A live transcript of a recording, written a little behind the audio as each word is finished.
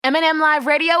M&M Live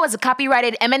Radio is a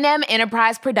copyrighted M&M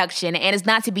Enterprise production and is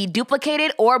not to be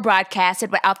duplicated or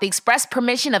broadcasted without the express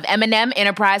permission of M&M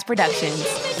Enterprise Productions.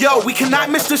 Yo, we cannot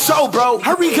miss the show, bro.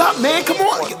 Hurry up, man. Come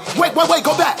on. Wait,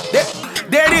 go back.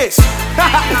 There it is.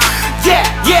 Yeah.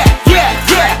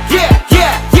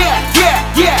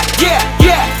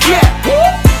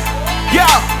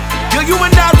 Yo, you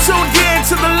are now tuned in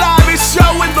to the livest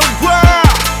show in the world.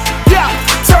 Yeah,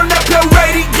 turn up your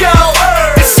radio.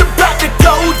 It's about to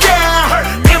go down.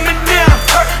 M&M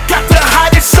got the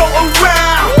hottest show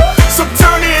around. So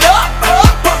turn it up,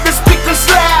 pump the speakers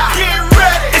loud. Get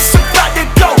ready. It's about to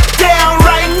go down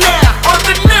right now on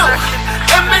the new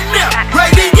M&M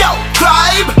Radio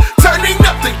Vibe. Turning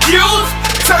up the youth,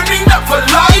 turning up for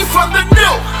life on the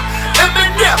new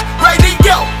M&M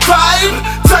Radio Vibe.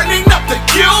 Turning up the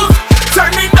youth,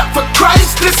 turning up for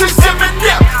Christ. This is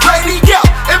M&M Radio,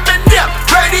 M&M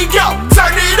Radio.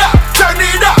 Turn it up, turn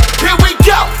it up. Here we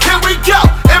go, M&M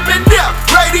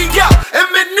Radio,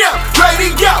 M&M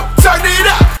Radio. Turn it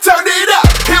up.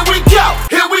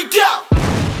 Here we go.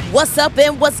 What's up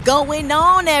and what's going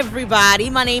on, everybody?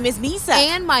 My name is Meesa.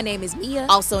 And my name is Meah.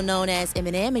 Also known as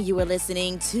M&M, and you are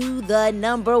listening to the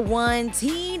 #1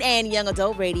 teen and young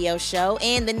adult radio show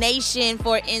in the nation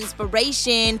for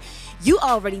inspiration. You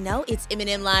already know it's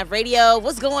M&M Live Radio.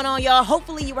 What's going on, y'all?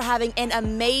 Hopefully you were having an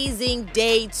amazing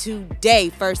day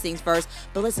today. First things first.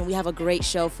 But listen, we have a great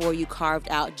show for you carved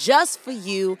out just for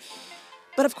you.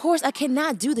 But of course, I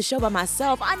cannot do the show by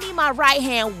myself. I need my right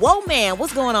hand. Whoa, man.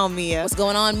 What's going on, Mia? What's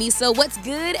going on, Meesa? What's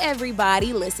good,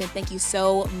 everybody? Listen, thank you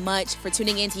so much for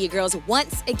tuning in to your girls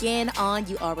once again on,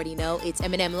 you already know, it's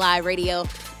M&M Live Radio.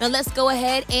 Now, let's go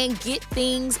ahead and get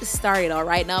things started, all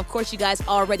right? Now, of course, you guys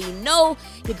already know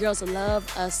your girls love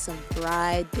us some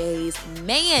Fridays.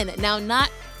 Man, now not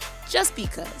just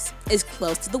because it's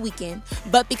close to the weekend,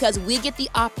 but because we get the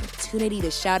opportunity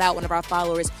to shout out one of our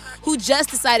followers who just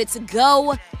decided to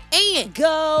go and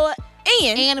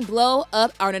blow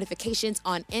up our notifications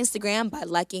on Instagram by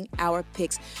liking our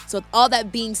pics. So with all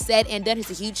that being said and done, here's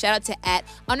a huge shout out to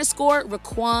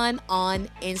 @_Raquan on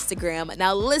Instagram.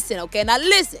 Now listen, okay?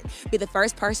 Be the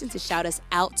first person to shout us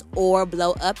out or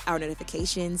blow up our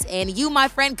notifications. And you, my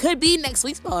friend, could be next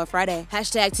week's Blow Up Friday.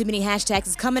 #TooManyHashtags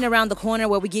is coming around the corner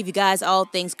where we give you guys all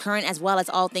things current as well as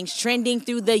all things trending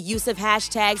through the use of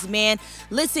hashtags, man.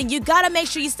 Listen, you gotta make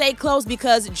sure you stay close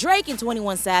because Drake and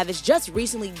 21 Savage just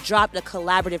recently dropped a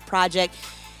collaborative project,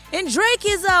 and Drake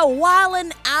is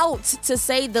wildin' out, to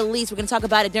say the least. We're gonna talk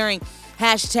about it during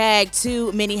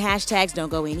 #TooManyHashtags. Don't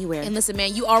go anywhere. And listen,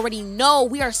 man, you already know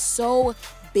we are so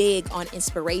big on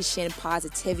inspiration,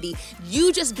 positivity,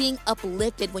 you just being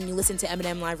uplifted when you listen to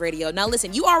M&M Live Radio. Now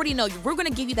listen, you already know we're going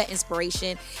to give you that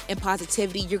inspiration and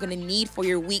positivity you're going to need for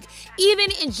your week,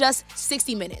 even in just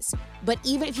 60 minutes. But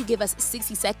even if you give us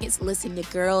 60 seconds, listen, your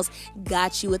girls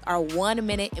got you with our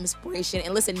 1-minute inspiration.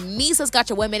 And listen, Meesa's got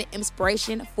your 1-minute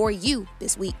inspiration for you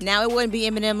this week. Now, it wouldn't be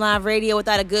M&M Live Radio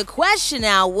without a good question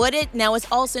now, would it? Now, it's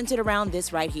all centered around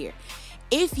this right here.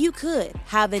 If you could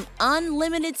have an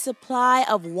unlimited supply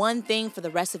of one thing for the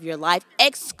rest of your life,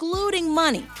 excluding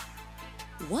money,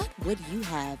 what would you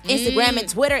have? Instagram and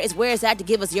Twitter is where it's at to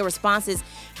give us your responses.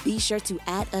 Be sure to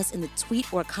add us in the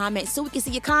tweet or comment so we can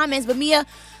see your comments. But Mia,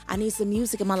 I need some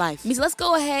music in my life. Meesa, let's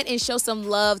go ahead and show some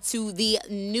love to the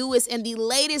newest and the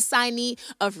latest signee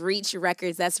of Reach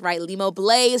Records. That's right,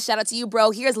 Limoblaze. Shout out to you,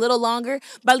 bro. Here's Little Longer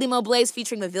by Limoblaze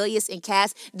featuring Melvillious and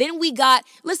CASS. Then we got,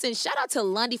 shout out to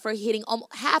LUNDI for hitting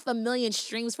almost 500,000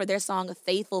 streams for their song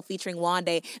Faithful featuring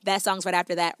Wande. That song's right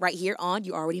after that, right here on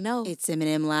You Already Know. It's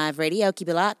M&M Live Radio. Keep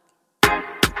it locked.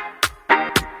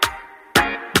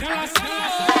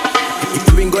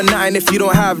 You ain't got nothing if you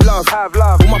don't have love. All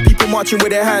my people marching with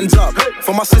their hands up.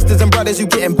 For my sisters and brothers who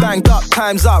getting banged up.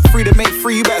 Time's up, free to make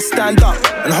free, you better stand up.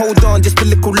 And hold on just a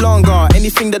little longer.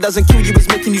 Anything that doesn't kill you is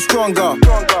making you stronger.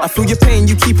 I feel your pain,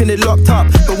 you keeping it locked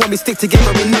up. But when we stick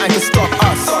together, ain't nothing can stop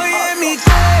us. Oye mi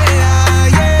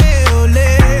yeah,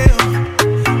 oleo.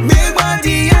 Big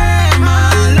body, yeah,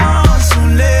 my love,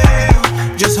 soon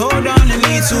leo. Just hold on a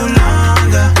little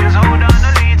longer.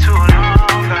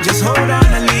 Just hold on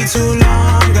a little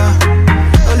longer,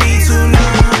 a little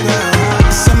longer.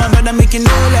 So my brother make you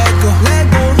no let go.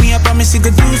 Me I promise you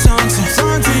could do something.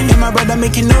 And my brother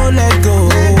make you no let go.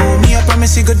 Me I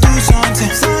promise you could do something.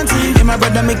 And my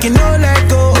brother make you no let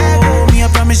go. Me I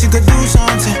promise you could do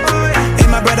something. And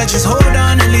my brother just hold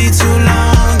on a little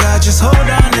longer. Just hold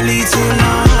on a little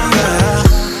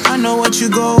longer. I know what you're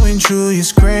going through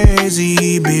is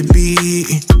crazy,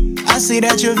 baby. I see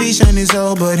that your vision is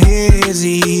all but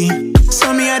hazy.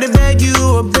 So me I to beg you,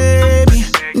 oh baby,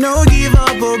 no give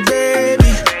up, oh baby.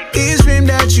 It's dream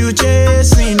that that you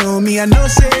chasing. Oh, me, I know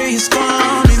say it's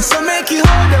coming. So make you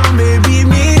hold on, baby.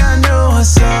 Me, I know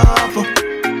what's up.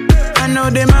 I know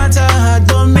they matter hard,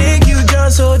 but make you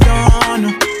just hold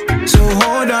on. So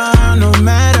hold on, no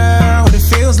matter what it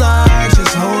feels like.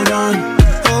 Just hold on,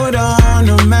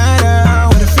 no matter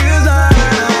what it feels like.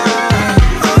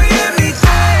 Oh yeah, me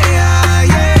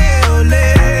yeah, ole.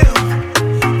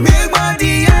 Big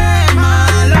body, yeah,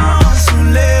 my long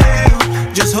soon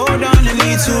live. Just hold on a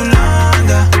little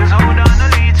longer.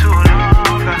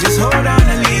 Just hold on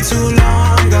a little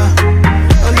longer.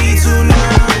 A little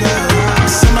longer.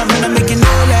 Some of them make you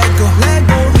no let go.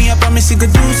 Me, I promise you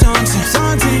could do something.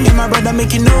 And my brother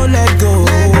make you no let go.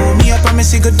 Me, I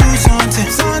promise you could do something.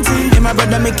 And my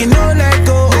brother make you no let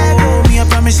go. Me, I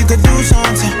promise you could do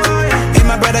something. And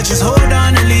my brother just hold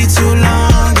on a little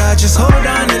longer. Just hold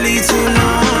on a little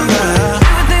longer.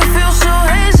 Everything feels so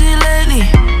hazy lately.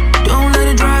 Don't let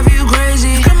it drive you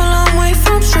crazy. Come a long way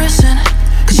from stressing.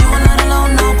 Cause you are not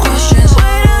alone, no questions.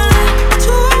 Wait a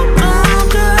little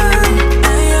longer.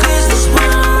 Cause this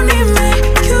will only make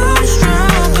you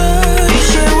stronger. You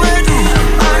say what do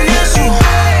I miss you?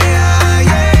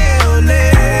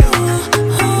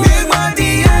 Big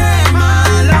body, yeah, my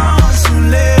long soon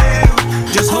live.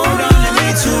 Just hold on a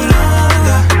little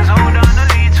longer.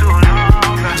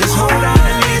 Just hold on a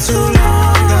little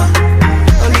longer.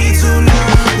 A little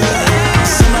longer.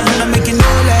 Some of them make you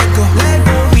no let go.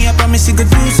 Me, I promise you could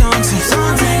do something.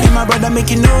 And my brother make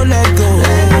you no let go.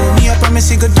 Me, I promise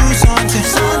you could do something.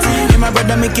 And my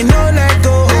brother make you no let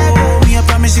go. Me, I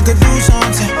promise you could do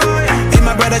something. And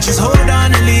my brother just hold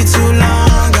on a little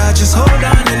longer. Just hold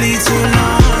on a little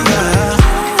longer.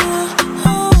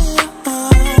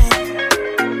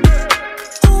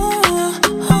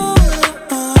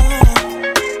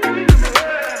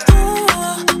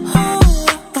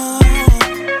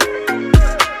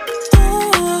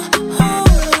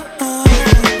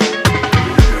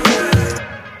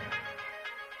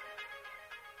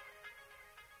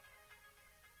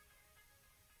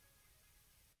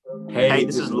 Hey,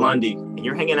 this is LUNDI, and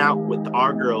you're hanging out with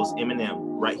our girls,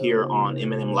 M&M, right here on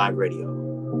M&M Live Radio.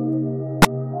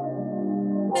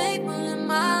 Faithful in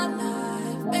my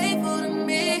life, faithful to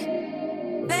me.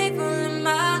 Faithful in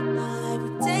my life,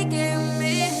 you take care of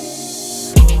me.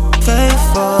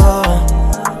 Faithful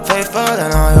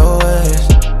in all your ways.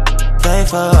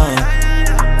 Faithful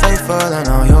in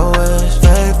all your ways.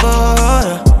 Faithful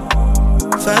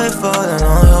in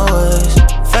all your ways.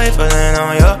 Faithful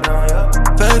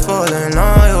in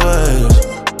all your ways.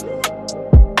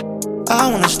 I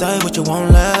wanna stay but you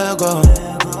won't let go.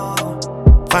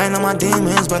 Fighting my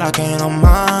demons but I can't on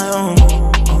my own.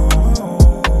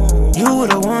 You were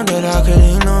the one that I could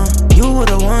lean on. You were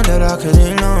the one that I could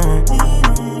lean on.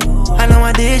 I know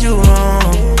I did you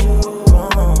wrong.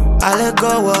 I let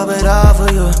go of it all for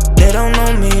you. They don't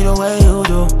know me the way you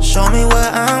do. Show me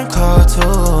where I'm called to.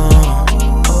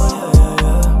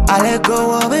 I let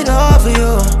go of it all for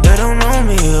you. They don't know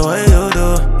me the way you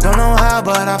do. Don't know how,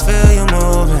 but I feel you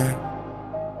moving.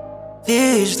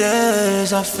 These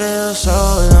days I feel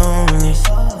so lonely.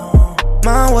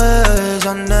 My ways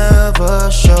are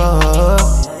never sure.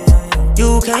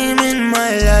 You came in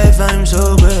my life, I'm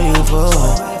so grateful.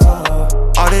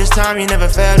 All this time you never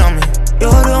failed on me.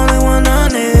 You're the only one I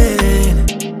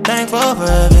need. Thankful for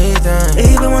everything.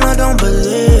 Even when I don't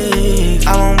believe,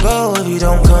 I won't go if you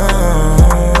don't come.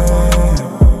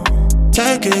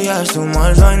 Take it, yeah, it's too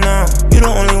much right now. You the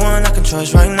only one I can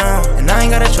trust right now. And I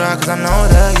ain't gotta try cause I know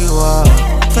that you are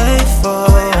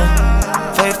faithful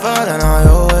in all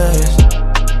your ways.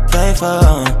 Faithful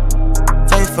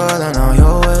in all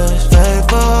your ways.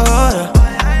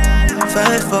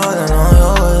 Faithful in all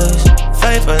your ways.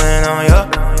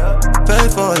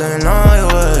 Faithful in all your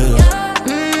ways.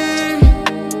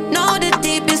 Know the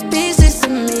deepest pieces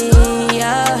of me,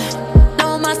 yeah.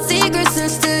 Know my secrets and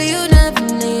still you never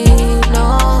leave,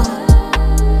 no.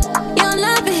 Your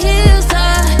love it heals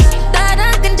us, that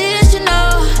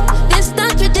unconditional. This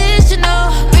not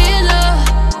traditional, real love.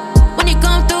 When you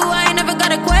come through, I ain't never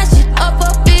got a question up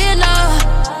or feel love.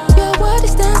 Your word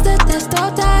stands the test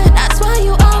of time. That's why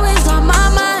you always on my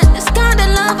mind. This kind of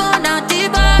love on our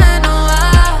divine, oh I.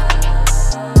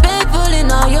 Faithful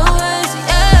in all your ways,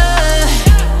 yeah.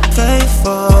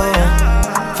 Faithful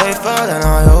in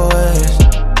all your ways.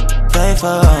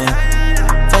 Faithful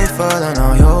in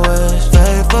all your ways.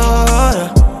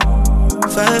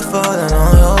 Faithful in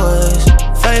all your ways.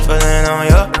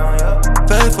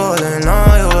 Faithful in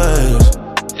all your ways.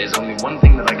 There's only one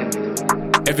thing that I can do.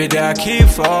 Every day I keep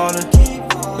falling,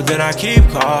 but then I keep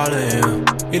calling.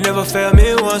 You never failed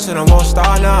me once and I won't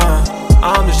start now.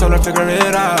 I'm just trying to figure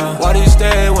it out. Why do you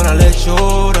stay when I let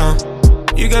you down?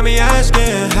 You got me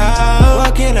asking how.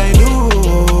 What can I do?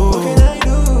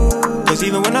 Cause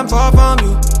even when I'm far from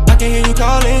you, I can hear you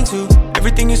calling too.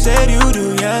 Everything you said you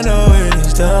do, yeah, I know it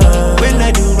is done. When I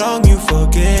do wrong, you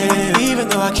forget. Even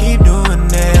though I keep doing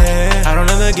it, I don't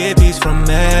ever get peace from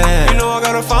it. You know I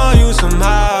gotta find you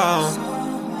somehow.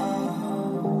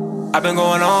 I've been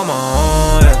going on my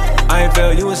own, yeah. I ain't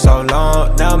felt you in so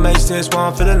long. Now it makes sense why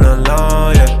I'm feeling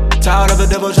alone, yeah. Tired of the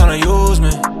devil tryna use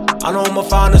me. I know I'ma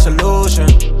find a solution.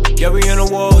 Yeah, we in a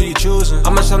war, who you choosing?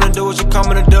 I'ma try to do what you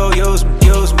coming to do. Use me,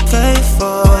 use me.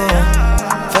 Faithful,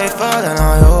 faithful in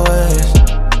all your ways.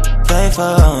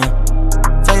 Faithful,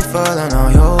 faithful in all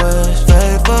your ways.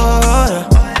 Faithful, yeah.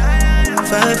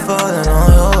 Faithful in all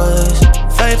your ways.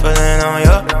 Faithful in all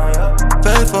your,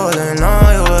 faithful in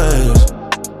all your ways.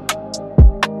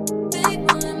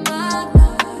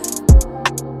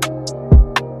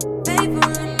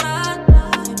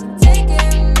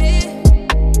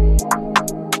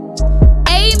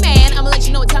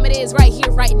 Right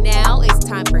here, right now, it's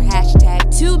time for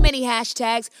hashtag Too Many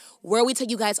Hashtags, where we tell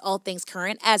you guys all things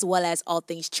current as well as all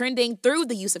things trending through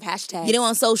the use of hashtags. You know,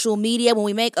 on social media, when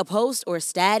we make a post or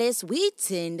status, we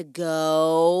tend to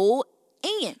go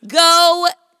and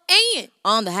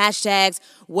on the hashtags.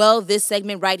 Well, this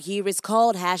segment right here is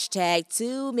called hashtag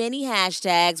Too Many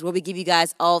Hashtags, where we give you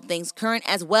guys all things current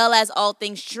as well as all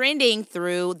things trending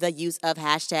through the use of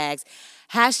hashtags.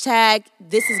 Hashtag,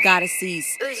 this has got to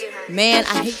cease. Man,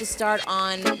 I hate to start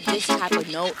on this type of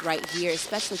note right here,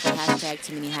 especially for hashtag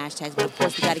Too Many Hashtags. But of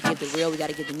course, we got to give the real, we got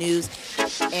to give the news,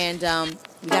 and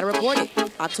we got to report it.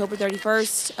 October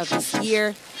 31st of this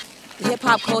year, the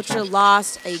hip-hop culture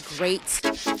lost a great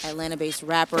Atlanta-based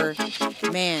rapper.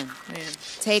 Man.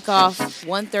 TakeOff,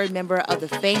 one-third member of the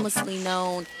famously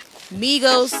known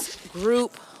Migos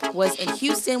group, was in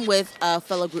Houston with a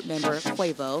fellow group member,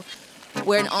 Quavo,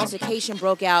 where an altercation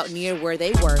broke out near where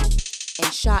they were,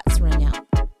 and shots rang out.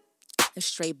 A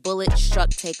stray bullet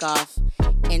struck TakeOff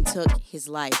and took his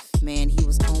life. Man, he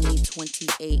was only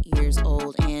 28 years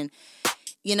old. And,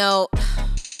 you know,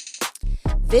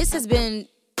 this has been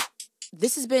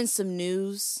some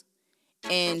news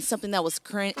and something that was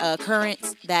current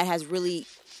that has really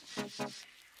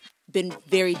been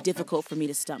very difficult for me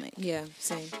to stomach. Yeah,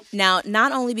 same. Now,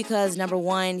 not only because, number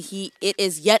one, it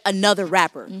is yet another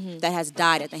rapper that has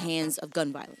died at the hands of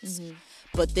gun violence,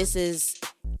 but this is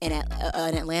an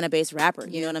Atlanta-based rapper,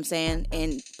 you know what I'm saying?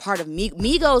 And part of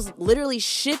Migos literally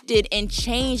shifted and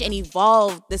changed and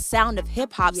evolved the sound of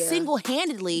hip-hop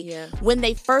single-handedly when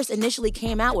they first initially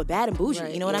came out with Bad and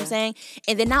Bougie, you know what I'm saying?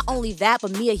 And then not only that,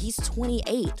 but Mia, he's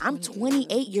 28. I'm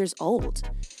 28 years old.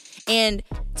 And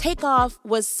TakeOff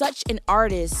was such an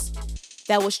artist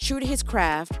that was true to his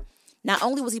craft. Not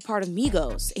only was he part of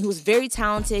Migos, he was very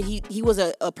talented. He was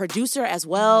a producer as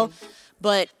well,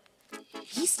 but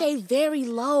he stayed very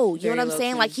low. You know what I'm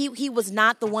saying? Like he was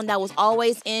not the one that was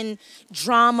always in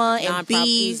drama and beef.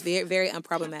 He's very, very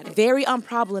unproblematic. Very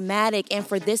unproblematic. And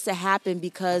for this to happen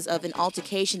because of an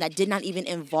altercation that did not even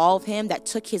involve him, that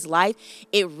took his life,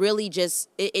 it really just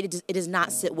it does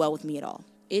not sit well with me at all.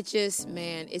 It just,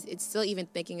 man, it's still, even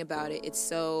thinking about it, it's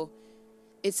so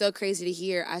crazy to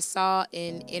hear. I saw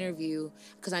an interview,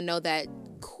 because I know that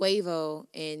Quavo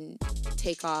and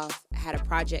TakeOff had a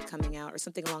project coming out or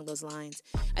something along those lines.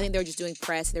 I think they were just doing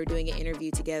press. They were doing an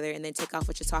interview together, and then TakeOff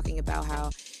was just talking about how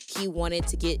he wanted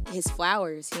to get his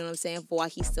flowers, you know what I'm saying, for while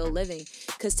he's still living.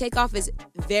 Because TakeOff is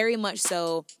very much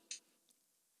so,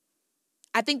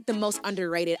 I think, the most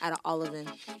underrated out of all of them.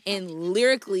 And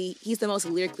lyrically, he's the most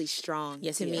lyrically strong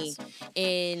to me.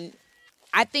 And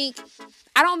I think,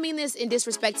 I don't mean this in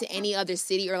disrespect to any other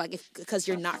city or like because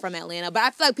you're not from Atlanta, but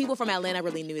I feel like people from Atlanta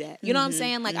really knew that. You know what I'm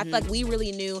saying? Like, I feel like we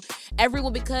really knew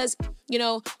everyone because, you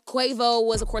know, Quavo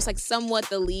was, of course, like somewhat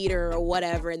the leader or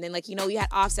whatever. And then, like, you know, you had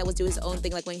Offset was doing his own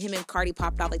thing. Like when him and Cardi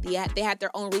popped out, like they had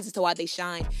their own reasons to why they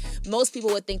shined. Most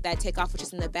people would think that TakeOff was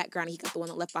just in the background and he got the one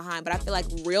that left behind. But I feel like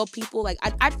real people, like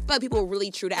I feel like people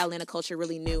really true to Atlanta culture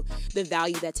really knew the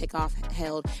value that TakeOff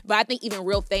held. But I think even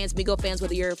real fans, Migos fans,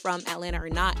 whether you're from Atlanta or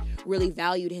not, really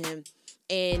valued him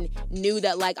and knew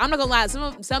that, like, I'm not gonna lie,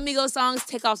 some Migos songs,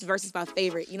 TakeOff's verse is my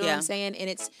favorite. You know what I'm saying? And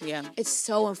it's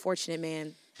so unfortunate,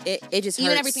 man. It just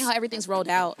even hurts. how everything's rolled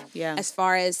out. Yeah. As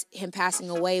far as him passing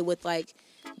away, with like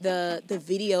the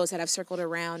videos that have circled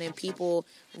around and people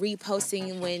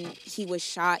reposting when he was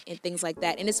shot and things like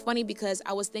that. And it's funny because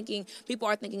I was thinking, people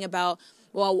are thinking about,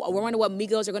 well, we're wondering what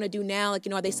Migos are gonna do now. Like, you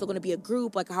know, are they still gonna be a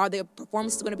group? Like, how are their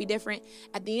performances gonna be different?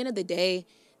 At the end of the day,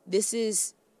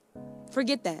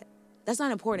 forget that. That's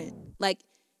not important. Like,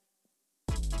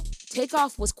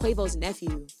 TakeOff was Quavo's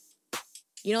nephew.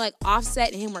 You know, like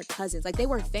Offset and him were cousins. Like they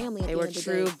were family. They were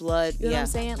true blood. You know what I'm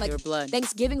saying? Like they were blood.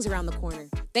 Thanksgiving's around the corner.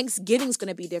 Thanksgiving's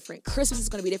gonna be different. Christmas is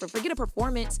gonna be different. Forget a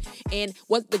performance and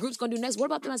what the group's gonna do next. What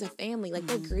about them as a family? Like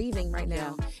they're grieving right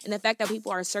now. And the fact that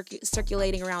people are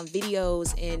circulating around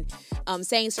videos and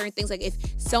saying certain things like if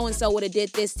so and so would have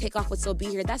did this, TakeOff would still be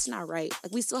here. That's not right.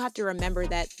 Like we still have to remember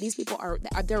that these people are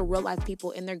they're real life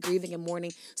people and they're grieving and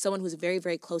mourning someone who's very,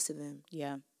 very close to them.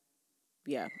 Yeah.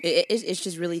 Yeah, it's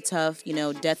just really tough. You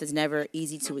know, death is never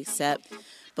easy to accept.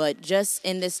 But just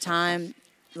in this time,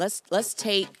 let's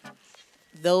take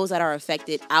those that are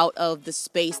affected out of the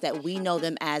space that we know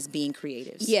them as being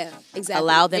creatives. Yeah, exactly.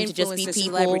 Allow them to just be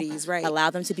people. Celebrities, right.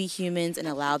 Allow them to be humans and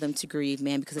allow them to grieve,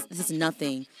 man, because this is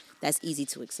nothing that's easy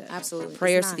to accept. Absolutely.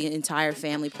 Prayers to the entire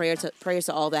family. Prayers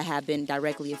to all that have been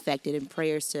directly affected, and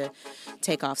prayers to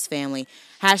TakeOff's family.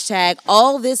 Hashtag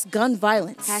all this gun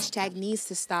violence. Hashtag needs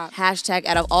to stop. Hashtag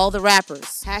out of all the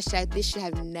rappers. Hashtag this should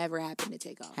have never happened to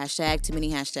TakeOff. Hashtag too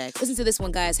many hashtags. Listen to this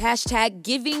one, guys. Hashtag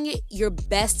giving your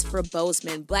best for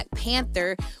Boseman. Black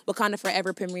Panther Wakanda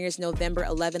Forever premieres November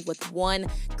 11th with one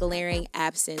glaring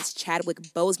absence. Chadwick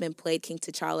Boseman played King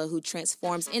T'Challa, who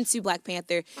transforms into Black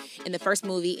Panther in the first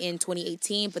movie in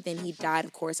 2018, but then he died,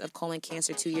 of course, of colon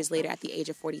cancer 2 years later at the age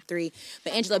of 43.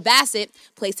 But Angela Bassett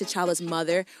plays T'Challa's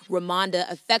mother, Ramonda,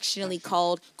 affectionately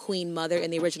called Queen Mother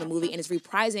in the original movie, and is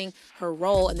reprising her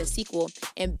role in the sequel.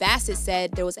 And Bassett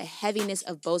said there was a heaviness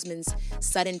of Boseman's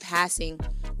sudden passing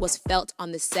was felt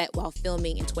on the set while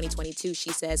filming in 2022.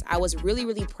 She says, I was really,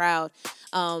 really proud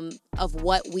of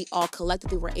what we all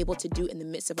collectively were able to do in the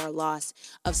midst of our loss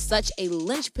of such a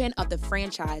linchpin of the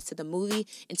franchise to the movie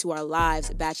and to our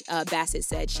lives, Bassett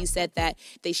said. She said that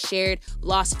they shared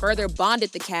loss further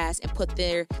bonded the cast and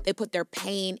they put their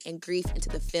pain and grief into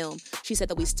the film. She said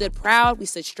that we stood proud, we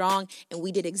stood strong, and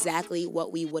we did exactly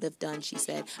what we would have done, she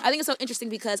said. I think it's so interesting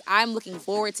because I'm looking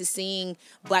forward to seeing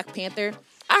Black Panther.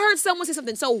 I heard someone say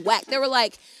something so whack. They were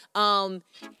like,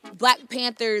 Black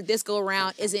Panther this go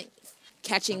around isn't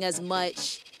catching as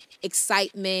much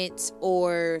excitement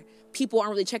or people aren't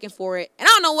really checking for it. And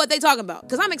I don't know what they're talking about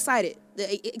because I'm excited,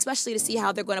 especially to see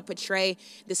how they're going to portray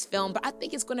this film. But I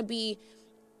think it's going to be,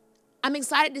 I'm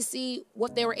excited to see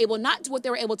what they were able, not what they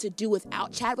were able to do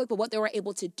without Chadwick, but what they were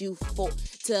able to do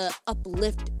to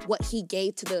uplift what he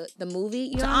gave to the movie.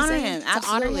 You know what I'm saying? Him, absolutely.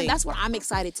 To honor him. That's what I'm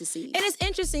excited to see. And it's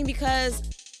interesting because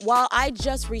while I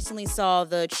just recently saw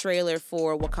the trailer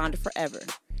for Wakanda Forever,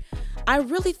 I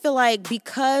really feel like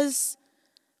because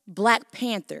Black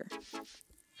Panther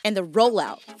and the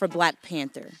rollout for Black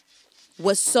Panther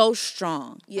was so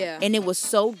strong. Yeah. And it was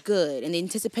so good. And the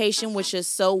anticipation was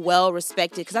just so well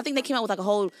respected. Because I think they came out with like a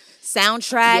whole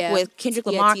soundtrack with Kendrick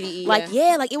Lamar. TDE,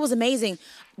 like it was amazing.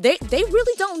 They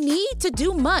really don't need to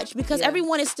do much because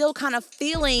everyone is still kind of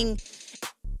feeling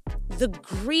the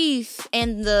grief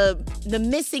and the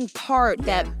missing part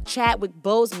that Chadwick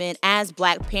Boseman as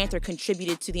Black Panther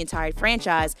contributed to the entire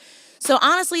franchise. So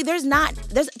honestly, there's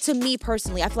to me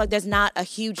personally, I feel like there's not a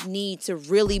huge need to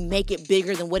really make it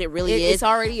bigger than what it really is. It's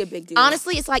already a big deal.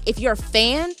 Honestly, it's like if you're a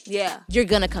fan, you're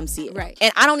gonna come see it. Right.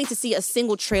 And I don't need to see a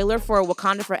single trailer for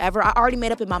Wakanda Forever. I already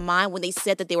made up in my mind when they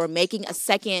said that they were making a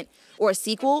second or a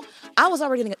sequel. I was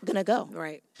already gonna go.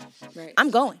 Right. I'm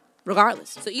going. Regardless.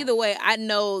 So either way, I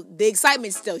know the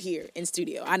excitement's still here in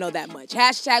studio. I know that much.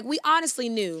 Hashtag we honestly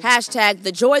knew. Hashtag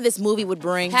the joy this movie would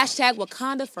bring. Hashtag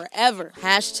Wakanda forever.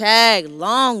 Hashtag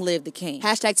long live the king.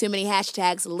 Hashtag too many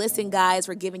hashtags. Listen, guys,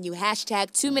 we're giving you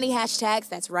hashtag too many hashtags.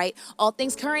 That's right. All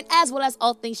things current as well as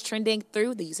all things trending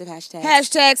through the use of hashtags.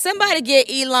 Hashtag somebody get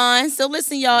Elon. So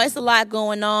listen, y'all, it's a lot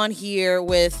going on here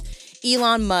with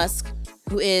Elon Musk,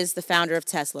 who is the founder of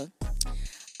Tesla.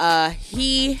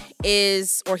 He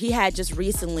had just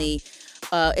recently,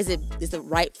 is the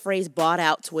right phrase, bought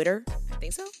out Twitter? I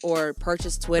think so. Or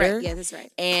purchased Twitter. Right. Yeah, that's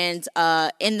right. And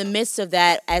in the midst of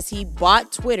that, as he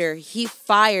bought Twitter, he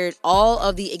fired all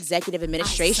of the executive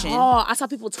administration. I saw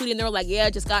people tweeting, they were like, yeah,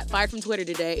 I just got fired from Twitter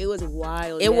today. It was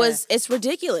wild. It's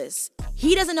ridiculous.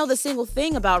 He doesn't know the single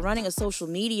thing about running a social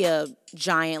media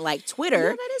giant like Twitter.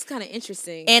 Yeah, that is kind of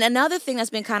interesting. And another thing that's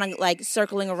been kind of like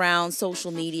circling around social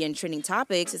media and trending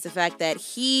topics is the fact that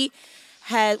he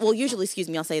has,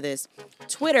 I'll say this.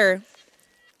 Twitter,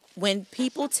 when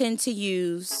people tend to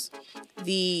use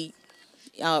the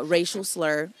racial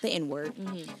slur, the N-word,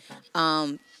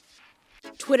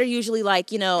 Twitter usually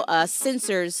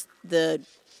censors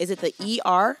is it the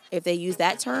ER if they use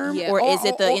that term? Yeah. Or is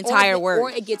it the entire word? Or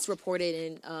it gets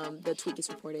reported and the tweet gets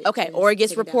reported. Okay, or it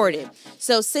gets reported.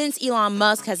 So since Elon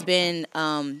Musk has been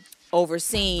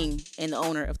overseeing and the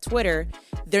owner of Twitter,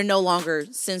 they're no longer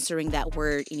censoring that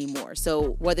word anymore.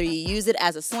 So whether you use it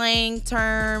as a slang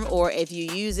term or if you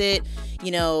use it,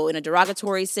 in a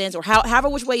derogatory sense or however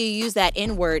which way you use that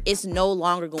N-word, it's no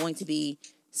longer going to be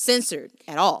censored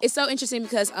at all. It's so interesting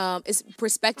because it's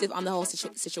perspective on the whole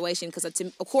situation because,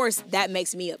 of course, that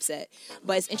makes me upset.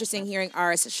 But it's interesting hearing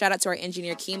shout out to our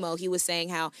engineer, Kimo. He was saying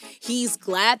how he's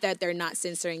glad that they're not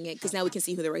censoring it because now we can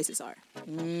see who the racists are.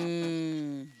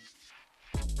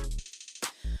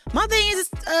 My thing is,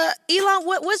 Elon,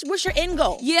 what's your end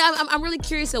goal? Yeah, I'm really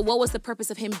curious of what was the purpose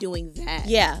of him doing that.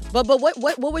 Yeah, but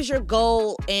what was your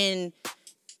goal? And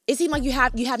it seemed like you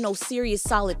have no serious,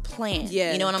 solid plan.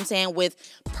 Yeah, you know what I'm saying? With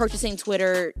purchasing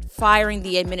Twitter, firing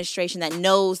the administration that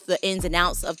knows the ins and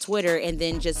outs of Twitter, and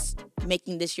then just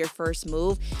making this your first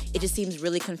move. It just seems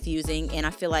really confusing, and I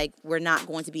feel like we're not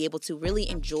going to be able to really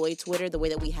enjoy Twitter the way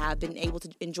that we have been able to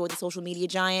enjoy the social media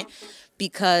giant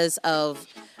because of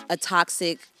a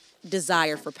toxic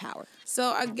desire for power.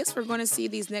 So I guess we're going to see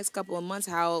these next couple of months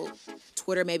how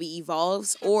Twitter maybe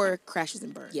evolves or crashes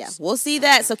and burns. Yeah, we'll see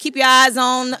that. So keep your eyes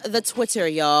on the Twitter,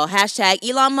 y'all. Hashtag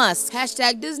Elon Musk.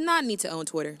 Hashtag does not need to own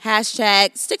Twitter.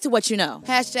 Hashtag stick to what you know.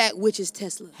 Hashtag which is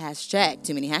Tesla. Hashtag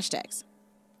too many hashtags.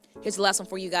 Here's the last one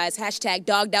for you guys. Hashtag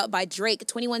Dogged Out by Drake.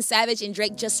 21 Savage and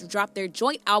Drake just dropped their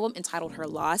joint album entitled Her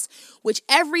Loss, which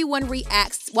while everyone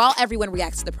reacts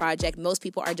to the project, most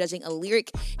people are judging a lyric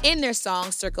in their song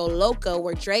Circo Loco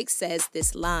where Drake says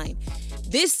this line.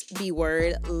 This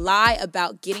B-word, lie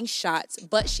about getting shots,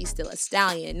 but she's still a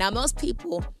stallion. Now, most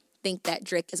people think that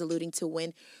Drake is alluding to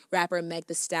when rapper Meg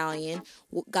Thee Stallion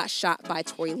got shot by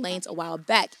Tory Lanez a while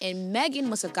back. And Megan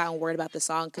must have gotten word about the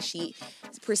song because she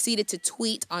proceeded to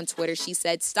tweet on Twitter. She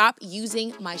said, "Stop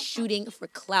using my shooting for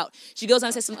clout." She goes on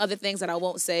and says some other things that I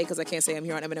won't say because I can't say I'm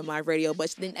here on M&M Live Radio.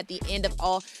 But then at the end of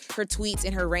all her tweets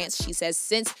and her rants, she says,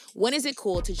 "Since when is it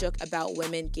cool to joke about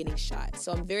women getting shot?"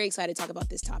 So I'm very excited to talk about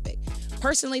this topic.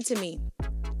 Personally, to me,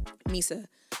 Meesa,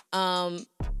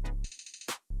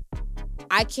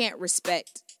 I can't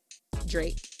respect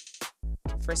Drake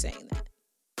for saying that.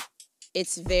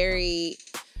 It's very...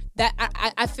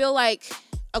 I feel like...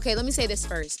 Okay, let me say this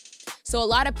first. So a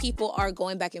lot of people are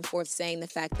going back and forth saying the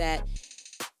fact that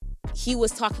he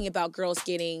was talking about girls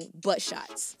getting butt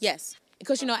shots. Yes.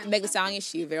 Because, Meg Thee Stallion,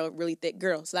 she's a very, really thick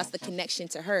girl. So that's the connection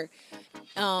to her.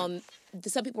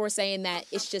 Some people were saying that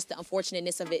it's just the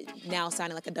unfortunateness of it now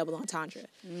sounding like a double entendre.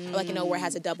 Or where it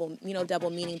has a double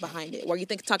meaning behind it. Where you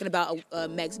think talking about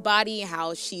Meg's body,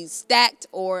 how she's stacked,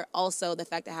 or also the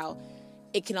fact that how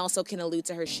it can allude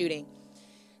to her shooting.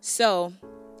 So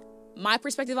my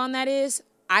perspective on that is,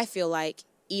 I feel like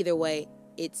either way,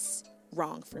 it's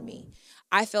wrong for me.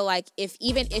 I feel like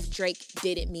even if Drake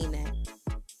didn't mean that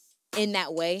in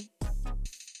that way,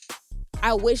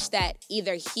 I wish that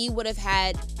either he would have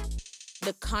had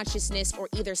the consciousness or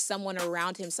either someone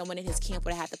around him, someone in his camp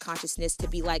would have had the consciousness to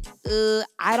be like,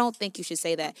 I don't think you should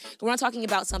say that. We're not talking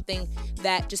about something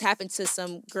that just happened to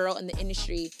some girl in the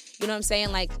industry. You know what I'm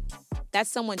saying? Like, that's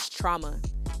someone's trauma.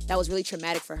 That was really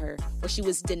traumatic for her, where she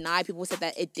was denied. People said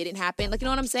that it didn't happen. Like, you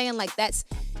know what I'm saying? Like,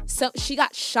 she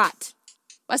got shot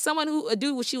by a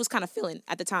dude she was kind of feeling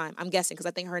at the time, I'm guessing, because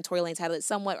I think her and Tory Lanez had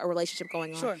somewhat a relationship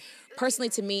going on. Sure. Personally,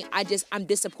 to me, I'm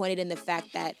disappointed in the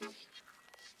fact that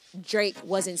Drake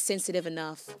wasn't sensitive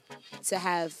enough to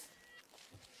have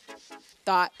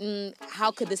thought,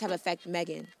 how could this have affected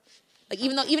Megan? Like,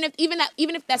 even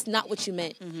if that's not what you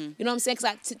meant, you know what I'm saying?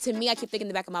 Because to me, I keep thinking in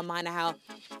the back of my mind of how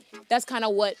that's kind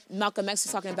of what Malcolm X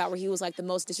was talking about, where he was like, the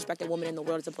most disrespected woman in the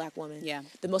world is a black woman. Yeah.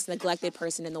 The most neglected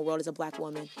person in the world is a black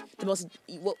woman. The most,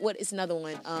 what is another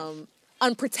one?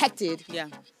 Unprotected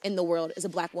in the world is a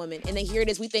black woman. And then here it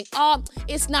is, we think,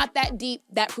 it's not that deep.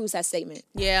 That proves that statement.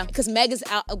 Yeah. Because Meg is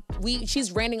out,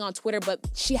 she's ranting on Twitter, but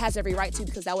she has every right to,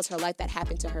 because that was her life that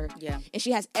happened to her. Yeah. And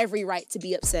she has every right to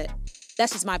be upset.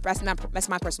 That's just my personal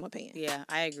opinion. Yeah,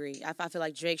 I agree. I feel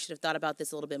like Drake should have thought about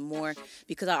this a little bit more,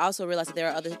 because I also realized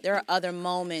that there are other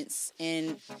moments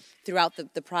throughout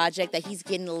the project that he's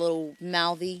getting a little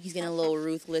mouthy, he's getting a little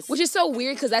ruthless, which is so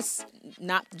weird because that's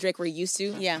not the Drake we're used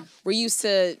to. Yeah, we're used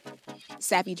to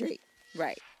sappy Drake,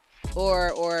 right?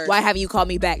 Or why haven't you called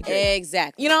me back, Drake?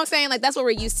 Exactly. You know what I'm saying? Like, that's what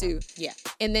we're used to. Yeah.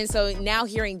 And then so now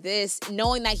hearing this,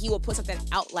 knowing that he will put something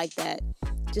out like that,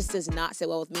 just does not sit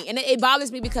well with me. And it bothers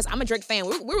me because I'm a Drake fan.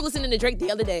 We were listening to Drake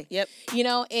the other day. Yep. You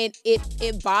know, and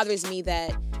it bothers me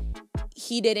that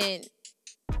he didn't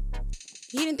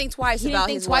think twice about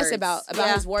his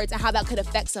words and how that could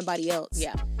affect somebody else.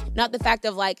 Yeah. Not the fact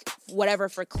of like whatever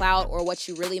for clout or what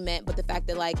you really meant, but the fact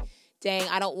that like, dang,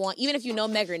 I don't want, even if you know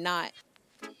Meg or not,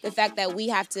 the fact that we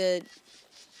have to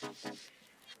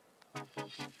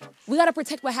we got to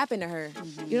protect what happened to her.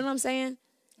 You know what I'm saying?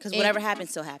 Because whatever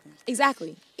happens still happens.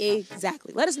 Exactly.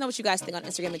 Let us know what you guys think on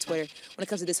Instagram and Twitter when it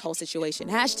comes to this whole situation.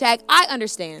 Hashtag I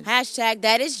understand. Hashtag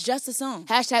that is just a song.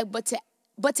 Hashtag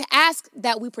but to ask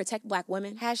that we protect black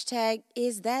women. Hashtag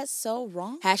is that so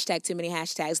wrong? Hashtag too many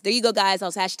hashtags. There you go, guys. That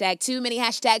was hashtag too many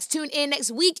hashtags. Tune in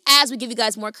next week as we give you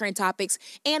guys more current topics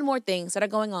and more things that are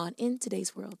going on in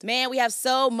today's world. Man, we have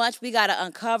so much we got to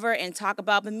uncover and talk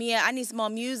about. But Mia, I need some more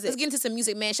music. Let's get into some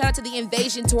music, man. Shout out to the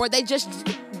Invasion Tour. They just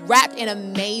wrapped an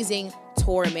amazing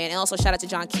tour, man. And also shout out to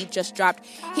Jon Keith, just dropped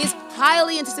his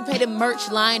highly anticipated merch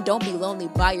line. Don't be lonely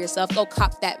by yourself. Go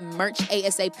cop that merch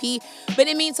ASAP. But in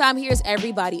the meantime, here's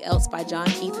Everybody Else by Jon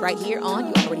Keith right here on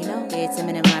You Already Know. It's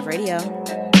M&M Live Radio.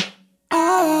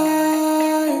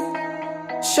 I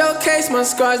showcase my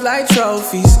scars like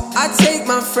trophies. I take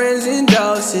my friends in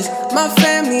doses. My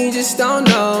family just don't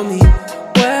know me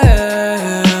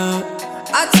well.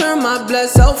 I turn my blood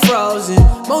so frozen.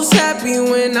 Most happy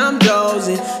when I'm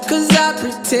dozing. Cause I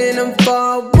pretend I'm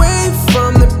far away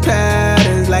from the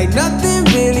patterns. Like nothing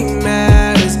really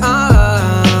matters.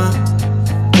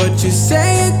 But you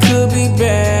say it could be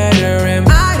better. Am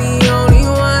I the only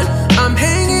one? I'm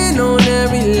hanging on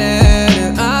every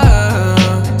letter.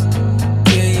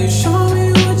 Can you show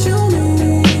me what you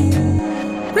mean?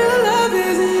 Real love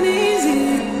isn't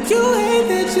easy. You hate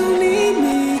that you need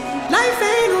me. Life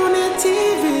ain't on that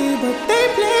TV, but they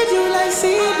played you like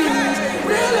CDs.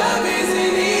 Real love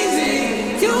isn't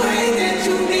easy. You hate that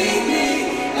you need me.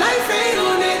 Life ain't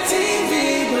on that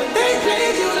TV, but they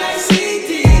played you like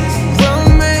CDs.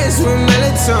 Romance with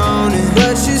melatonin,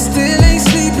 but you still ain't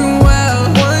sleeping well.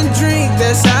 One drink,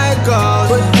 that's how it goes.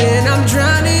 But then I'm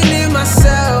drowning in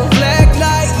myself. Black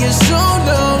light, you're so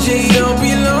low. You don't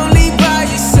be lonely by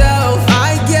yourself.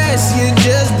 I guess you're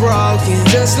just broken,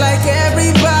 just like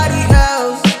everybody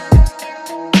else.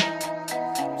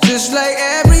 Just like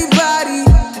everybody else.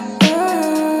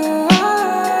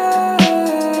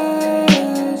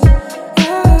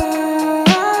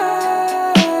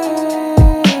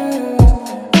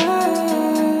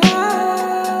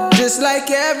 Just like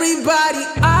everybody,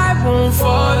 I won't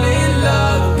fall in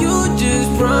love. You just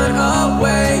run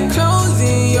away, clothes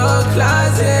in your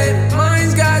closet.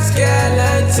 Mine's got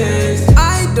skeletons.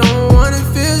 I don't wanna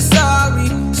feel sorry,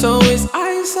 so it's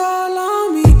ice all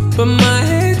on me. But my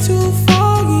head too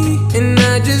foggy, and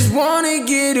I just wanna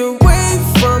get away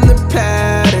from the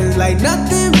patterns. Like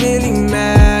nothing really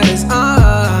matters.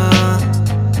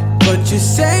 But you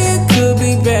say it could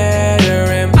be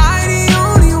better. Am I the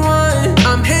only one?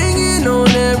 I'm hanging on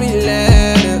every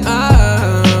letter.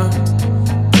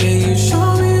 Can you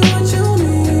show me what you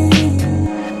mean?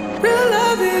 Real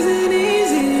love isn't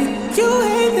easy. You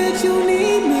hate that you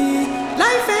need me.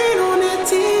 Life ain't on that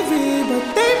TV, but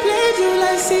they played you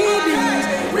like CDs.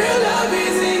 Real love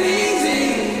isn't easy.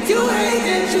 You hate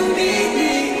that you need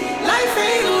me. Life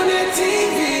ain't on that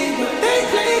TV, but they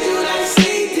played you like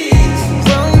CDs.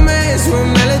 Romance with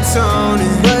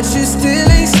melatonin, but you still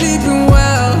ain't sleeping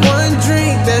well. One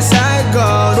drink, that's how it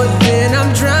goes. But then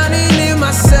I'm drowning in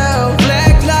myself.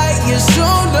 Black light, you're so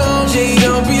low. You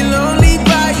don't be lonely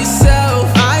by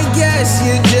yourself. I guess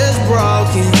you're just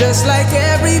broken, just like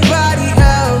everybody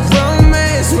else.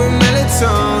 Romance with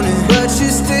melatonin, but you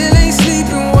still ain't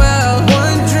sleeping well.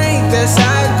 One drink, that's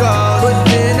how it goes. But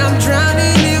then I'm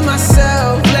drowning in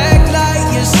myself. Black light,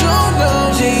 you're so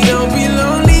low. You don't be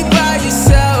lonely by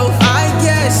yourself. I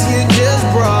guess you're just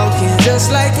broken,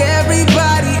 just like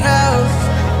everybody else.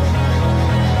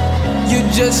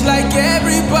 You're just like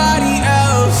everybody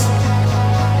else.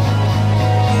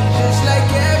 You're just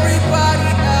like everybody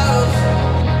else.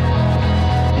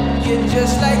 You're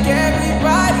just like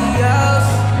everybody else.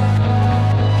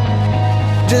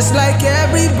 Just like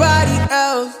everybody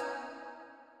else.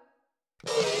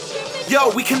 Yo,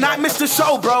 we cannot miss the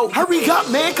show, bro. Hurry up,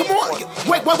 man. Come on.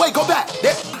 Wait. Go back.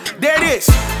 There it is.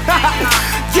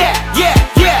 Yeah.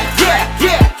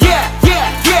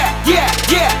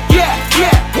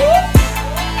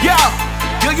 Yo,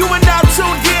 you are now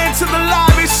tuned in to the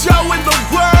livest show in the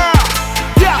world.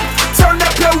 Yeah, turn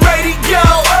up your radio.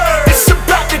 It's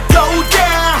about to go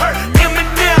down.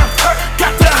 M&M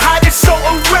got the hottest show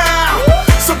around.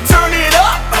 So turn it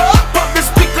up, pump the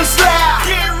speakers loud.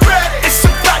 Get ready. It's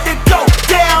about to go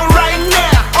down right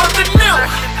now on the new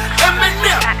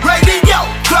M&M Radio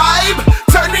vibe.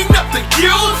 Turning up the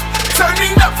youth,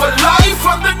 turning up for life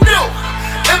on the new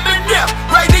M&M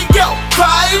Radio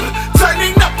vibe.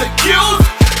 Turning up the youth,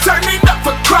 turning up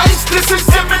for Christ. This is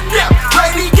M&M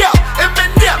Radio,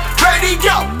 M&M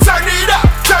Radio. Turn it up,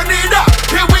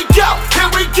 here we go,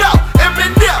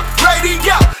 M&M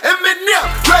Radio, M&M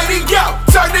Radio.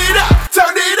 Turn it up,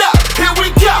 here we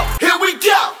go,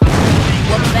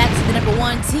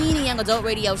 Adult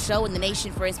Radio Show in the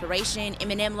Nation for Inspiration,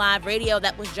 M&M Live Radio.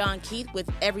 That was Jon Keith with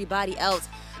Everybody Else.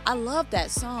 I love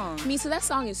that song. Meesa, that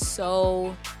song is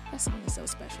so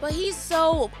special. But he's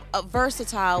so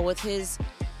versatile with his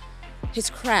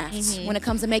craft when it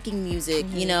comes to making music.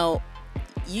 You know,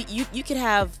 you could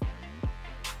have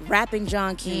rapping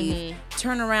Jon Keith,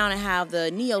 turn around and have the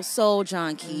neo soul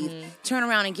Jon Keith, turn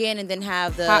around again and then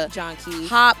have the pop Jon Keith,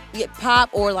 pop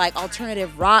or like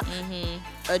alternative rock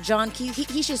Jon Keith.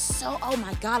 He's just so, oh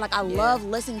my God, like I love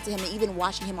listening to him and even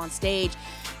watching him on stage,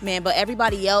 man. But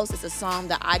Everybody Else is a song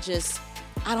that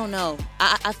I don't know.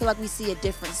 I feel like we see a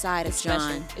different side of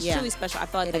Jon. It's truly special. I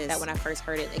felt like that when I first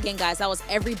heard it. Again, guys, that was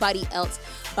Everybody Else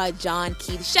by Jon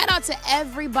Keith. Shout out to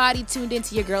everybody tuned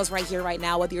into your girls right here, right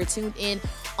now. Whether you're tuned in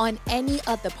on any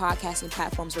of the podcasting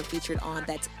platforms we're featured on,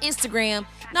 that's Instagram,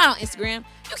 not on Instagram.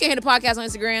 You can't hear the podcast on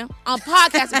Instagram. On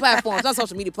podcasting platforms, on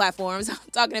social media platforms. I'm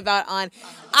talking about on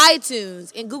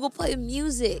iTunes and Google Play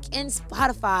Music and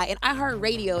Spotify and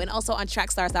iHeartRadio and also on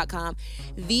Trackstars.com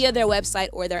via their website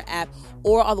or their app,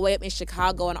 or all the way up in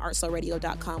Chicago on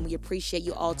artsoulradio.com. We appreciate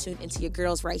you all tuned into your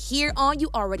girls right here on You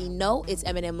Already Know. It's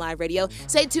M&M Live Radio.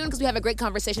 Stay tuned because we have a great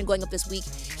conversation going up this week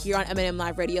here on M&M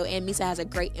Live Radio, and Meesa has a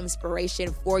great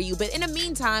inspiration for you. But in the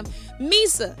meantime,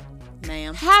 Meesa,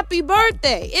 ma'am, happy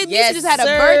birthday. Meesa just had a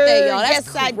birthday, y'all.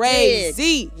 That's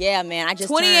crazy. I did. Yeah, man. I just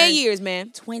 28 years,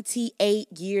 man.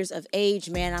 28 years of age,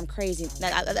 man. I'm crazy.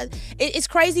 It's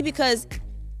crazy because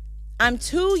I'm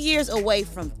 2 years away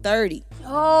from 30.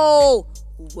 Oh,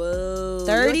 whoa.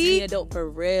 30? You're an adult for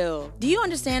real. Do you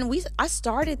understand? I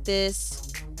started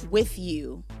this with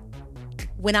you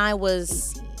when I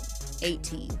was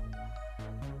 18.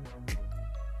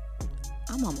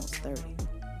 I'm almost 30.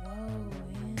 Whoa,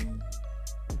 man.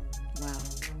 Wow.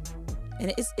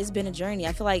 And it's been a journey.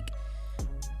 I feel like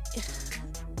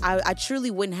I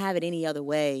truly wouldn't have it any other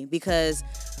way, because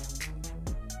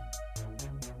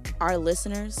our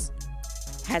listeners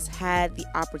has had the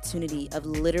opportunity of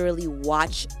literally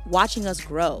watching us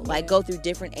grow, like go through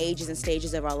different ages and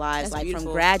stages of our lives. That's like beautiful.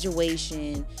 From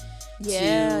graduation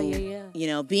to you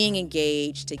know, being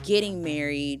engaged, to getting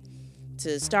married,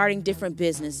 to starting different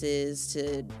businesses,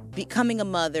 to becoming a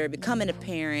mother, becoming a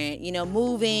parent, you know,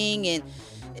 moving and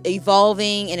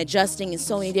evolving and adjusting in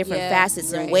so many different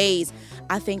facets and ways.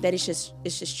 I think that it's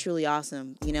just truly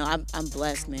awesome. You know, I'm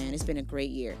blessed, man. It's been a great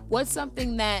year. What's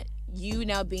something that you,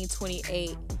 now being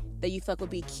 28, that you feel like would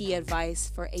be key advice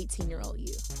for 18-year-old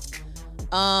you?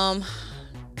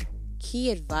 Key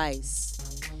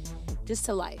advice. Just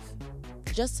to life.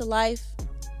 Just to life.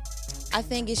 I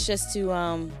think it's just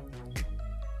to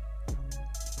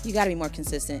you got to be more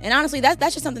consistent. And honestly, that's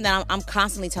just something that I'm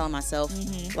constantly telling myself.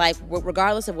 Like,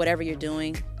 regardless of whatever you're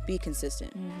doing, be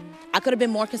consistent. I could have been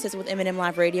more consistent with M&M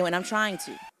Live Radio, and I'm trying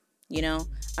to. You know,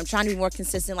 I'm trying to be more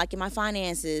consistent, like in my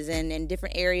finances and in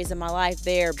different areas of my life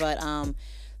there. But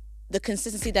the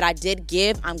consistency that I did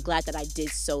give, I'm glad that I did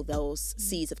sow those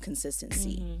seeds of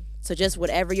consistency. So just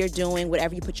whatever you're doing,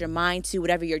 whatever you put your mind to,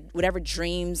 whatever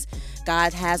dreams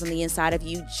God has on the inside of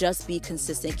you, just be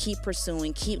consistent. Keep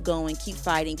pursuing, keep going, keep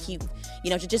fighting, keep, you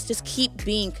know, just keep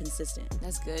being consistent.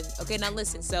 That's good. Okay, now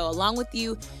listen. So along with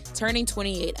you turning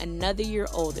 28, another year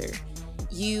older,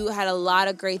 you had a lot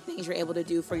of great things you're able to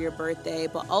do for your birthday,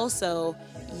 but also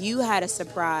you had a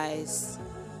surprise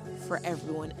for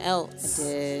everyone else.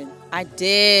 I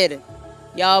did.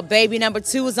 Y'all, baby number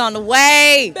 2 is on the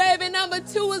way. Baby number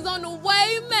 2 is on the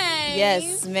way, man.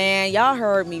 Yes, man. Y'all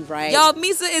heard me right. Y'all,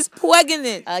 Meesa is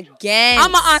pregnant. Again.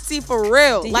 I'm an auntie for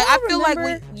real. Do like, y'all I feel remember?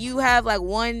 like when you have like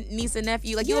one niece and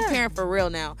nephew, like you're a parent for real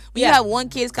now. When you have one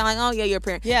kid, it's kind of like, oh yeah, you're a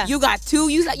parent. Yeah. You got 2.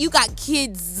 You got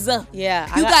kids.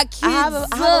 Yeah. You got kids. I have a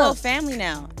little family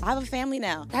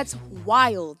now. That's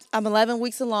wild. I'm 11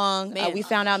 weeks along. We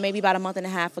found out maybe about a month and a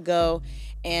half ago.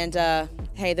 And,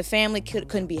 hey, the family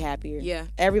couldn't be happier. Yeah.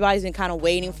 Everybody's been kind of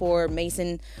waiting for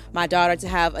Mason, my daughter, to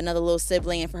have another little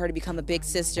sibling and for her to become a big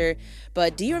sister.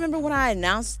 But do you remember when I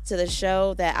announced to the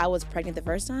show that I was pregnant the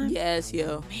first time? Yes,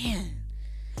 yo. Man.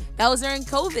 That was during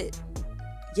COVID.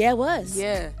 Yeah, it was.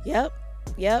 Yeah. Yep.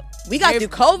 We got through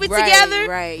COVID together.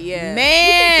 Right, yeah. Man.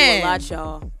 We've been through a lot,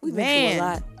 y'all. We've been through a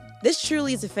lot. This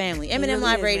truly is a family. M&M really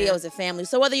Live Radio is a family.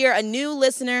 So whether you're a new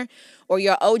listener or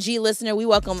you're an OG listener, we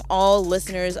welcome all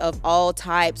listeners of all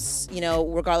types, you know,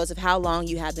 regardless of how long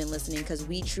you have been listening, because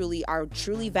we truly are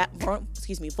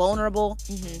vulnerable.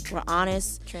 We're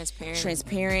honest,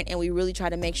 transparent, and we really try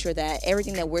to make sure that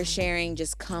everything that we're sharing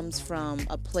just comes from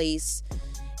a place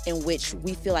in which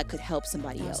we feel like could help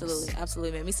somebody else.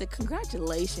 Absolutely, man. We said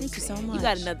congratulations. Thank you so much. You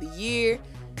got another year.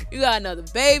 You got another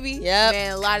baby. Yep.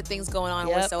 Man, a lot of things going on.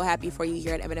 Yep. We're so happy for you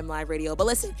here at M&M Live Radio. But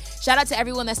listen, shout out to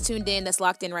everyone that's tuned in, that's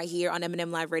locked in right here on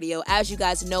M&M Live Radio. As you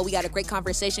guys know, we got a great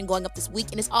conversation going up this week,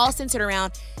 and it's all centered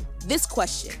around this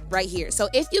question right here. So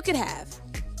if you could have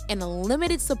an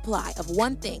unlimited supply of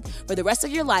one thing for the rest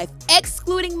of your life,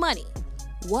 excluding money,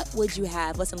 what would you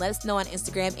have? Listen, let us know on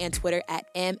Instagram and Twitter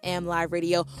at MM Live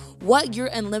Radio what your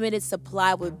unlimited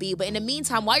supply would be. But in the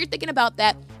meantime, while you're thinking about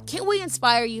that, can we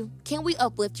inspire you? Can we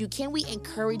uplift you? Can we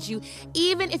encourage you?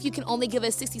 Even if you can only give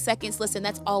us 60 seconds, listen,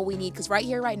 that's all we need. Because right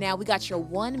here, right now, we got your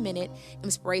 1 minute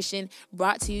inspiration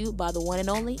brought to you by the one and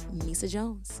only Meesa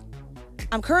Jones.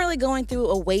 I'm currently going through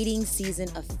a waiting season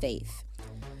of faith.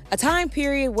 A time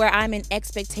period where I'm in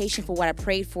expectation for what I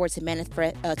prayed for to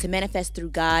manifest through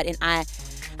God. And I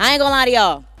ain't gonna lie to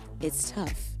y'all, it's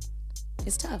tough.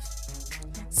 It's tough.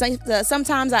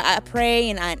 Sometimes I pray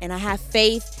and I have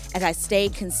faith as I stay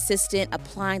consistent,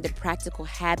 applying the practical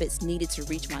habits needed to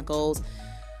reach my goals.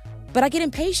 But I get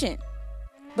impatient.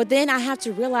 But then I have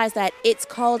to realize that it's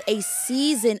called a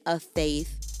season of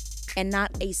faith and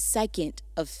not a second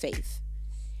of faith.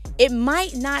 It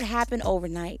might not happen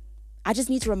overnight. I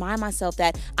just need to remind myself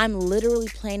that I'm literally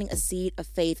planting a seed of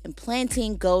faith, and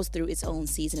planting goes through its own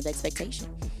season of expectation.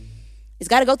 It's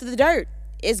got to go through the dirt.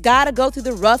 It's got to go through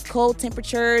the rough, cold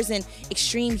temperatures and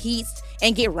extreme heats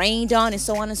and get rained on and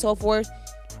so on and so forth.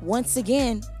 Once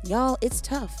again, y'all, it's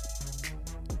tough.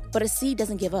 But a seed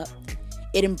doesn't give up.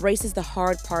 It embraces the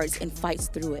hard parts and fights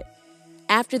through it.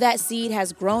 After that seed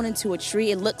has grown into a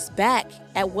tree, it looks back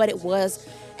at what it was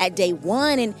at day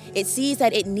one, and it sees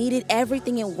that it needed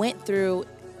everything it went through.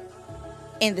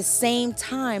 And the same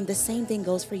time, the same thing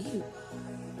goes for you.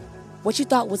 What you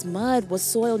thought was mud was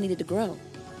soil needed to grow.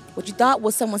 What you thought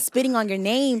was someone spitting on your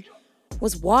name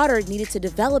was water needed to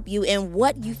develop you. And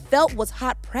what you felt was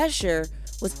hot pressure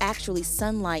was actually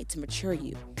sunlight to mature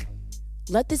you.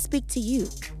 Let this speak to you,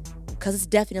 because it's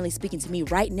definitely speaking to me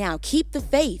right now. Keep the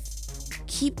faith,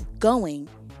 keep going,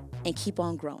 and keep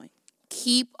on growing.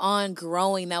 Keep on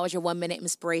growing. That was your 1 minute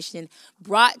inspiration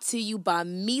brought to you by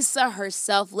Meesa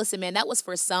herself. Listen, man, that was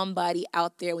for somebody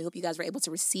out there. We hope you guys were able to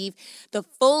receive the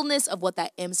fullness of what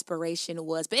that inspiration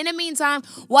was. But in the meantime,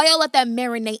 while y'all let that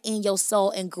marinate in your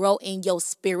soul and grow in your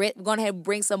spirit, we're going to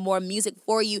bring some more music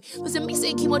for you. Listen, Meesa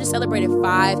and Kimo just celebrated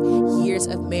 5 years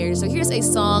of marriage. So here's a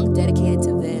song dedicated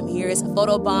to them. Here's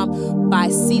PhotoBomb by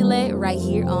Sileh right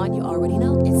here on You Already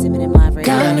Know. It's M&M Live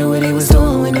Radio. God knew what he was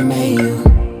doing when he made you.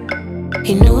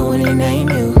 He knew when he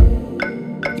named you.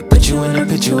 He put you in a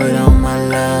picture with all my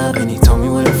love, and he told me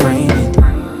where to frame it.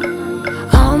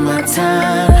 All my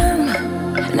time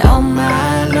and all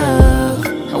my love,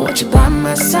 I want you by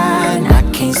my side, and I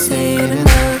can't say it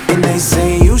enough. And they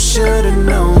say you should've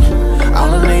known.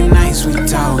 All the late nights we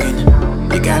talking.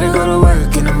 You gotta go to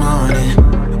work in the morning.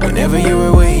 Whenever you're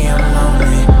away, I'm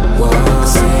lonely. Whoa,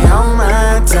 say all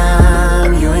my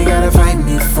time. You ain't gotta fight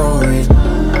me for it.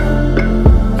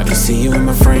 I see you in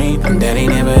my frame, and that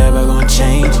ain't ever ever gonna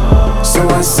change. So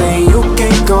I say you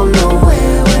can't go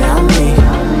nowhere without me.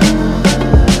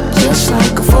 Just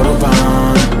like a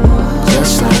photobomb,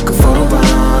 just like a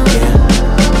photobomb,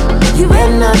 yeah. You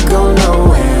better not go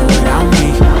nowhere without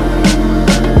me.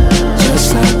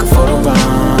 Just like a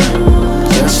photobomb,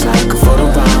 just like a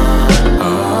photobomb.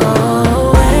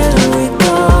 Oh, where do we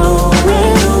go?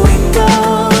 Where do we go?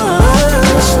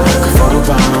 Just like a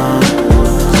photobomb,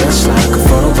 just like a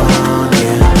photobomb,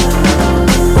 yeah.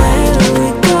 Where do we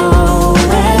go?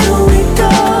 Where do we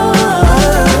go?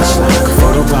 Just like a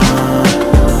photobomb,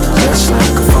 just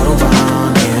like a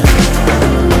photobomb,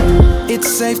 yeah. It's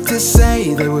safe to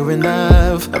say that we're in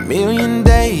love. 1,000,000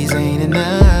 days ain't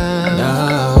enough.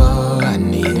 No, I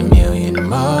need 1,000,000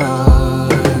 more.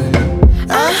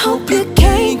 I hope you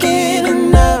can't get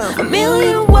enough.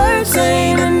 1,000,000 words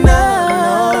ain't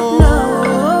enough.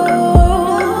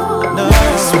 No,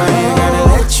 that's why I gotta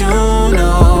let you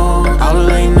know. All the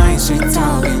late nights we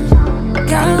talking.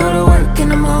 Gotta go to work in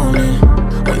the morning.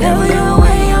 Whenever you're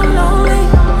away, I'm lonely.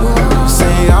 Whoa,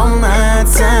 say all my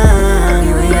time.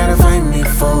 You ain't gotta fight me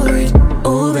for it.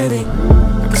 Ooh, baby,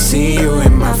 I can see you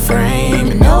in my frame.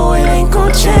 You know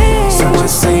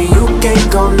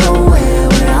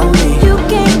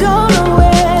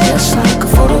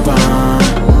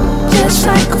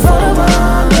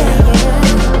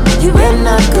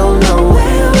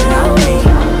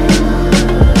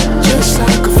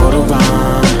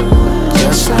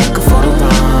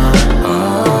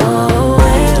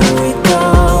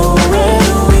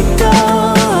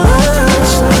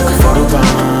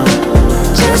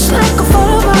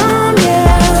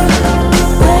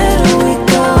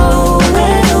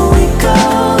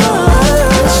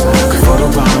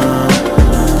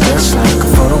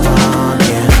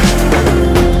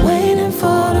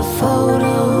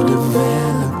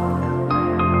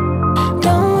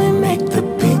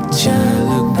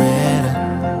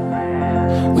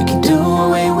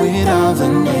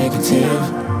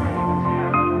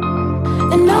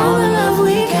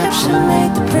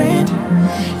fingerprint.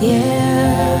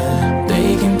 Yeah,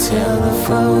 they can tell the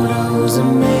photos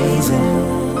amazing.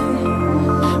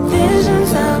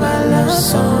 Visions of our love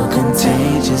so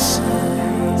contagious.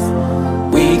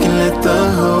 We can let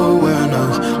the whole world know.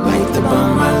 Like the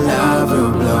bomb, my love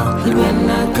will blow. You better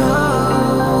not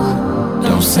go.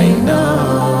 Don't say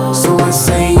no. So I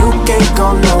say you can't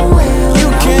go nowhere. You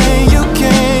can't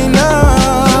no.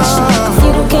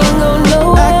 You can't go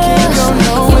nowhere. I can't go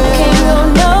nowhere. You can't go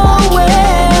nowhere.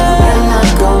 You better not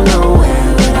go nowhere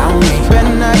without me.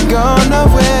 Better not go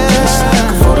nowhere. Just like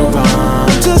a photobomb.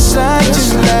 Just like you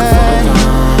like.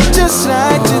 Just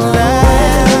like you like.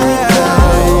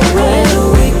 Where do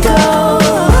we go?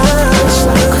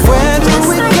 Where do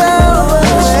we go?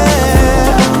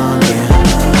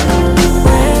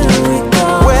 Where do we go?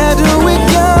 Where do we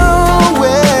go?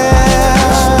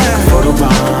 Where?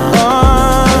 Photobomb.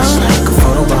 Like a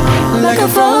photobomb. Like a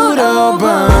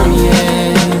photobomb,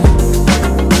 yeah.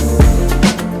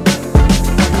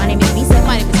 My name is Meesa.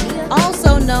 My name is Meah.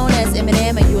 Also known as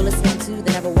M&M, and you are listening to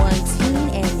the #1 teen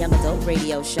and young adult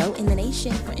radio show in the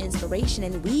nation for inspiration.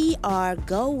 And we are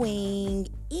going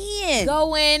in.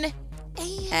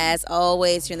 As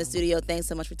always, here in the studio, thanks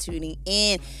so much for tuning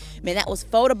in. Man, that was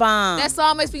PhotoBomb. That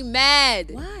song makes me mad.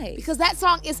 Why? Because that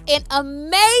song is an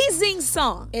amazing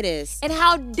song. It is. And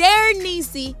how dare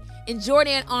Niecy and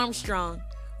Jordan Armstrong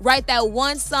write that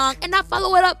one song and not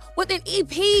follow it up with an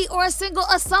EP or a single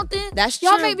or something? That's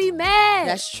Y'all true. make me mad.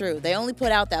 That's true. They only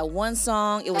put out that one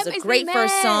song. It was That a makes great me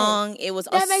first mad. song. It was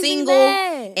That a makes me single,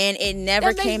 mad. and it never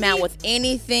That makes came out me- with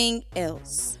anything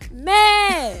else.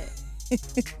 Mad.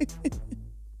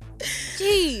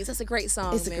 Jeez, that's a great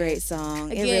song. It's a man. great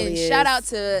song. Again, It really is. shout out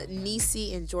to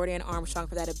Niecy and Jordan Armstrong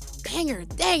for that banger.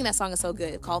 Dang, that song is so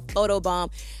good. Called PhotoBomb.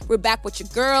 We're back with your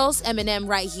girls, M&M,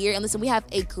 right here. And listen, we have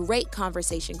a great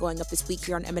conversation going up this week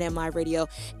here on M&M Live Radio.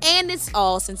 And it's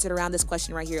all centered around this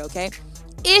question right here, okay?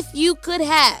 If you could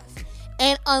have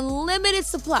an unlimited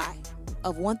supply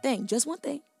of one thing, just one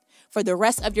thing, for the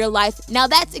rest of your life, now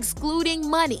that's excluding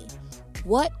money,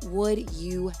 what would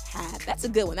you have? That's a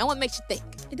good one. That one makes you think.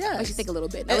 It does. Makes you think a little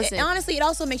bit. Now, listen, Honestly, it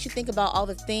also makes you think about all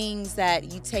the things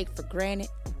that you take for granted.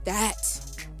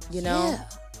 You know? Yeah.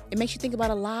 It makes you think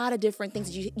about a lot of different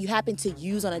things that you happen to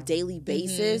use on a daily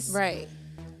basis. Right.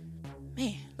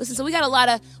 Man. Listen, so we got a lot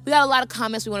of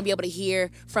comments we want to be able to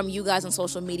hear from you guys on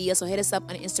social media. So hit us up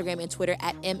on Instagram and Twitter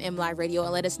at MM Live Radio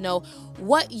and let us know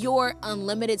what your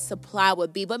unlimited supply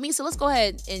would be. But Meesa, let's go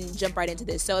ahead and jump right into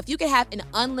this. So if you could have an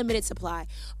unlimited supply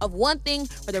of one thing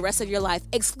for the rest of your life,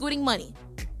 excluding money,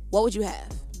 what would you have?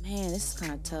 Man, this is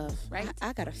kind of tough. Right?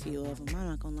 I got a few of them. I'm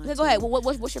not going to lie. Okay, to go you.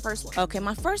 ahead. What's your first one? Okay,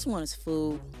 my first one is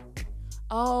food.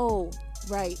 Oh,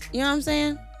 right. You know what I'm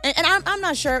saying? And I'm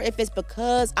not sure if it's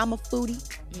because I'm a foodie.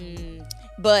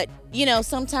 But, you know,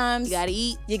 sometimes You gotta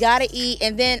eat. You gotta eat.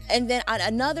 And then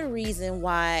another reason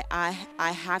why I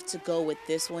have to go with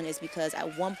this one is because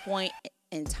at one point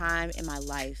in time in my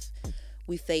life,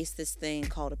 we faced this thing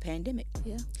called a pandemic.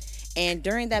 Yeah. And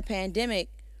during that pandemic,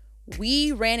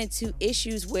 we ran into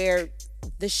issues where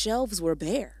the shelves were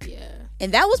bare. Yeah.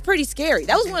 And that was pretty scary.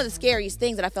 That was one of the scariest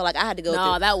things that I felt like I had to go through.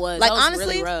 No, that was. Like, That was honestly,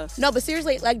 really rough. No, but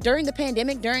seriously, like during the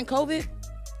pandemic, during COVID,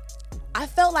 I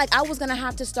felt like I was gonna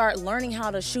have to start learning how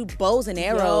to shoot bows and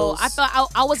arrows. Yo,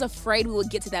 I was afraid we would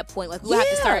get to that point. Like we would have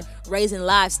to start raising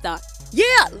livestock. Yeah,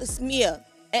 listen, Mia.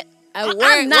 Where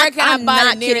can I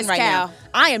buy the nearest right cow? now.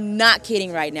 I am not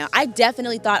kidding right now. I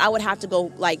definitely thought I would have to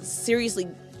go, like, seriously,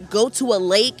 go to a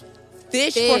lake,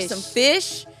 fish for some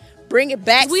fish, bring it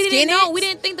back, we skin didn't know. it. We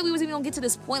didn't think that we was even gonna get to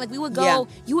this point. Like we would go, Yeah.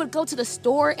 you would go to the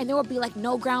store and there would be like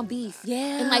no ground beef,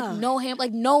 and like no ham,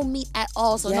 like no meat at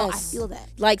all. So no, I Yes. feel that.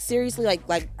 Like, seriously,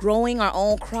 like growing our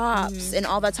own crops and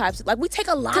all that types of, like, we take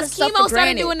a lot of Because stuff Chemo for started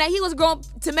granted. doing that. He was growing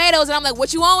tomatoes, and I'm like,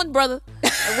 "What you on, brother?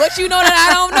 What you know that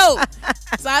I don't know?"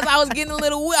 So I was getting a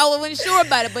little, I wasn't sure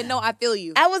about it, but no, I feel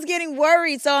you. I was getting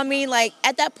worried. So, I mean, like,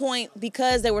 at that point,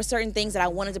 because there were certain things that I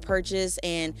wanted to purchase,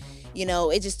 and, you know,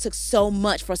 it just took so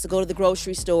much for us to go to the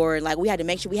grocery store. And, like, we had to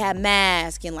make sure we had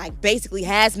masks and, like, basically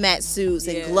hazmat suits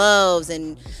and gloves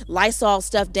and Lysol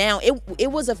stuff down.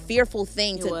 It was a fearful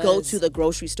thing to go to the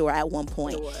grocery store at one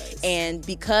point. And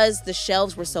because the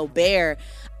shelves were so bare,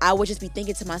 I would just be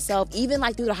thinking to myself, even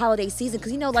like through the holiday season,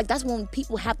 because, you know, like, that's when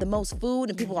people have the most food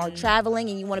and people are traveling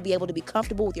and you want to be able to be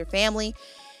comfortable with your family.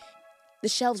 The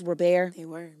shelves were bare. They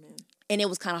were, man. And it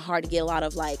was kind of hard to get a lot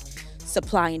of, like,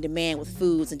 supply and demand with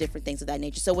foods and different things of that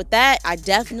nature. So with that, I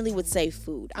definitely would say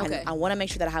food. Okay. I want to make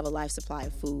sure that I have a life supply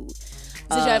of food.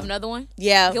 Did you have another one?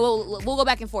 Yeah. Okay, we'll go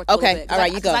back and forth. Okay, A little bit, all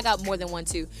right, you go. Because I got more than one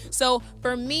too. So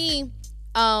for me,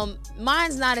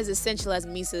 Mine's not as essential as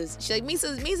Meesa's.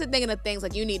 Meesa thinking of things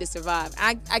like you need to survive.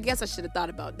 I guess I should have thought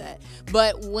about that.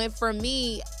 But for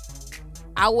me,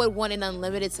 I would want an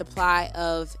unlimited supply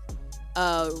of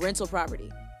rental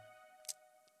property.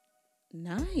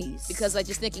 Nice. Because like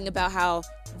just thinking about how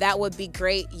that would be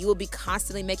great. You would be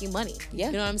constantly making money. Yeah.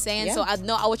 You know what I'm saying? Yeah. So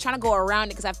I was trying to go around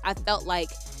it because I felt like,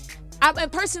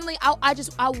 personally, I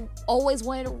always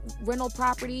wanted a rental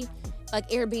property, like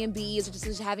Airbnbs or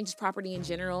just having just property in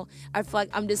general. I feel like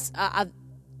I've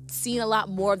seen a lot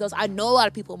more of those. I know a lot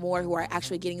of people more who are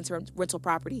actually getting into rental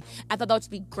property. I thought that would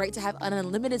be great to have an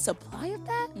unlimited supply of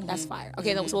that. Mm-hmm. That's fire.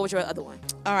 Okay, so what was your other one?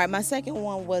 All right, my second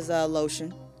one was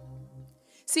lotion.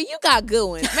 See, you got good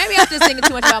ones. Maybe I'm just thinking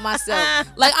too much about myself.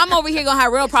 Like, I'm over here gonna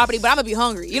have real property, but I'm gonna be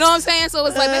hungry. You know what I'm saying? So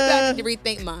it's like, maybe I need to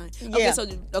rethink mine. Yeah.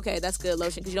 Okay, that's good,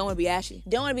 lotion, because you don't want to be ashy.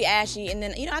 Don't want to be ashy, and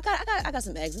then I got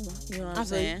some eczema. You know what I'm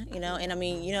saying? You know, and I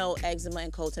mean, eczema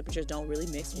and cold temperatures don't really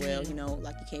mix well. You know,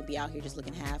 like you can't be out here just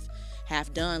looking half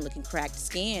done, looking cracked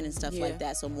skin and stuff like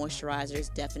that. So moisturizer is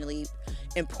definitely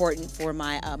important for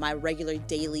my my regular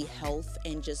daily health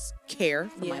and just care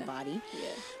for my body. Yeah.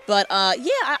 But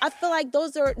I feel like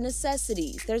those are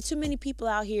necessities. There are too many people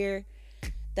out here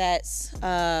that's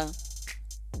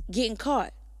getting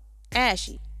caught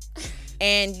ashy,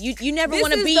 and you never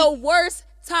want to be. This is the worst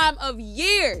time of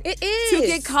year. It is to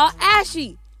get caught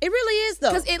ashy. It really is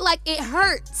though, because it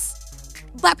hurts.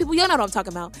 Black people, y'all know what I'm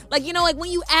talking about. Like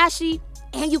when you ashy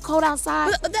and you cold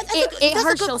outside, it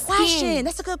hurts your skin.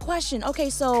 That's a good question. Okay,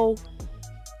 so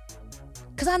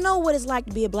because I know what it's like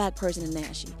to be a black person and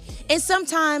ashy. And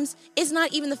sometimes it's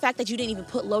not even the fact that you didn't even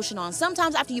put lotion on.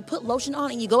 Sometimes after you put lotion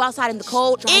on and you go outside in the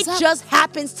cold, it just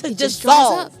happens to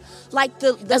dissolve. Like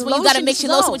that's when you gotta mix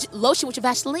your lotion with your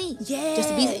Vaseline.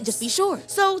 Yeah. Just be sure.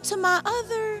 So to my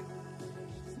other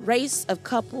race of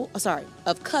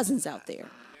cousins out there,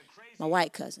 my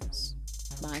white cousins,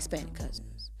 my Hispanic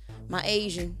cousins, my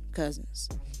Asian cousins,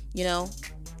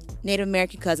 Native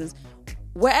American cousins,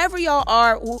 wherever y'all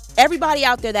are, everybody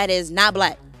out there that is not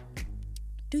black,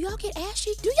 do y'all get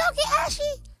ashy?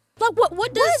 Like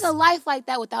what is a life like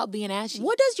that without being ashy?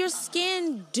 What does your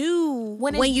skin do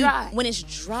when it's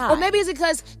dry? Or maybe it's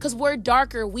because we're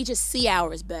darker, we just see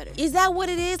ours better. Is that what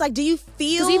it is? Like, do you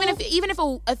feel? Because even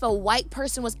if a white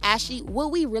person was ashy, will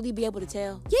we really be able to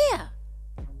tell? Yeah.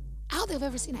 I don't think I've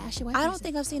ever seen an ashy white person. I don't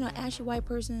think I've seen an ashy white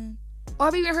person. Or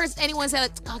have you even heard anyone say,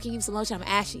 like, oh, can you use some lotion? I'm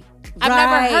ashy. I've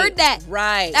never heard that.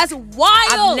 Right. That's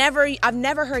wild. I've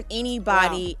never heard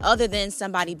anybody other than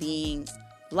somebody being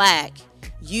black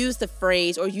use the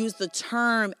phrase or use the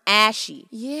term ashy.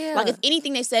 Yeah. Like, if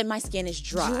anything, they said my skin is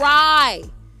dry.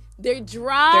 They're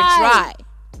dry.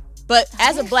 But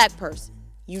as a black person,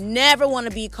 you never want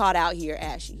to be caught out here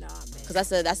ashy. Nah, man. Because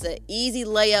that's an easy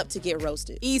layup to get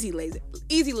roasted. Easy layup.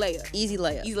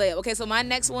 Okay, so my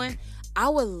next one, I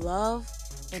would love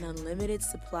an unlimited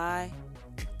supply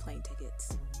of plane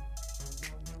tickets.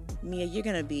 Mia, you're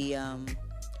going to be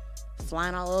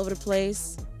flying all over the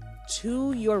place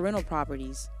to your rental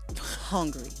properties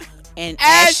hungry and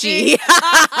ashy.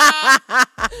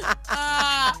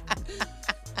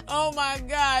 Oh my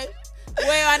God.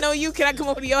 Wait, I know you. Can I come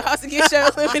over to your house and get your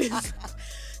unlimited?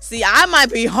 See, I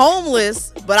might be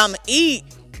homeless, but I'm going to eat.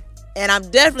 And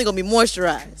I'm definitely going to be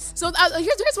moisturized. So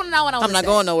here's one now. I'm not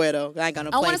going nowhere, though. I ain't got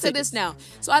no plane I want to say tickets. this now.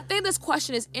 So I think this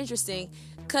question is interesting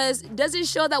because does it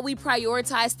show that we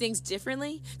prioritize things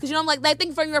differently? Because, I'm like, I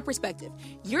think from your perspective,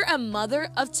 you're a mother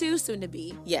of two, soon to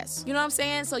be. Yes. You know what I'm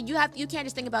saying? So you can't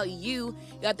just think about you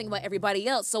got to think about everybody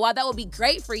else. So while that would be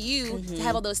great for you to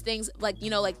have all those things, like,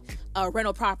 like a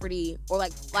rental property or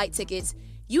like flight tickets,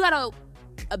 you got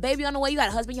a baby on the way, you got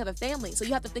a husband, you have a family. So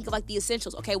you have to think of like the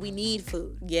essentials. Okay, we need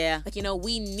food. Yeah. Like,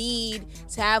 we need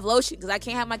to have lotion because I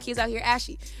can't have my kids out here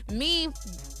ashy. Me,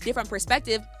 different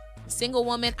perspective, single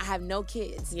woman, I have no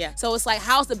kids. Yeah. So it's like,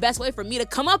 how's the best way for me to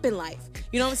come up in life?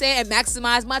 You know what I'm saying? And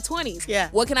maximize my 20s. Yeah.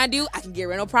 What can I do? I can get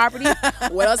rental property.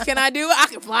 What else can I do? I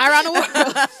can fly around the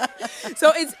world.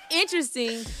 So it's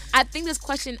interesting. I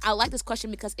like this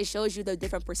question because it shows you the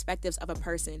different perspectives of a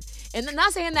person. And I'm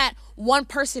not saying that one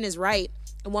person is right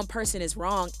and one person is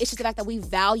wrong. It's just the fact that we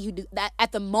value that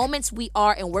at the moments we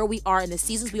are and where we are in the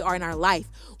seasons we are in our life,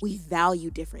 we value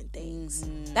different things.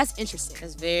 That's interesting.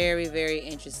 That's very, very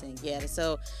interesting. Yeah.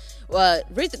 So,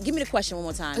 give me the question one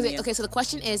more time. Okay, so the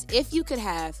question is, if you could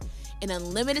have an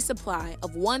unlimited supply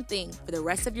of one thing for the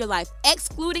rest of your life,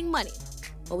 excluding money,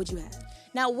 what would you have?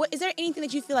 Now, is there anything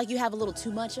that you feel like you have a little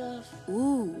too much of?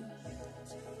 Ooh.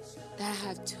 That I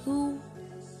have too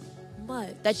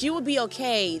much. That you would be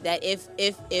okay that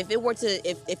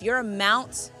if your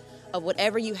amount of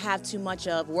whatever you have too much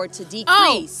of were to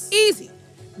decrease. Oh, easy.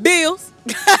 bills.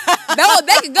 No,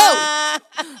 they can go.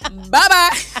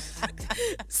 Bye-bye.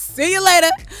 See you later.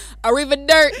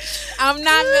 Arrivederci. I'm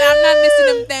not missing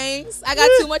them things. I got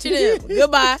too much of them.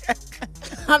 Goodbye.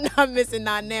 I'm not missing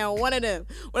not now one of them.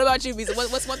 What about you, Meesa?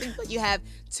 What's one thing that you have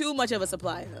too much of a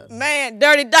supply of? Man,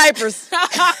 dirty diapers.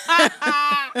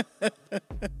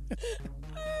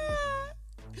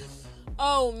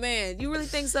 Oh man, you really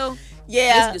think so?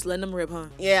 Yeah, just letting them rip, huh?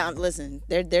 Yeah, listen,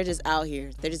 they're just out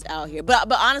here. They're just out here.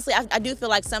 But honestly, I do feel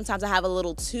like sometimes I have a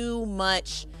little too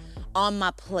much on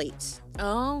my plate.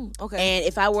 Oh, okay. And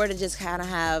if I were to just kind of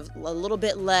have a little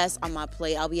bit less on my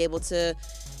plate, I'll be able to,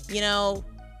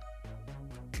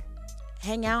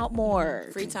 hang out more.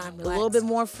 Free time, relax. A little bit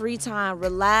more free time,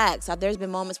 relax. There's been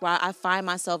moments where I find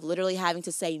myself literally having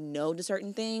to say no to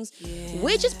certain things,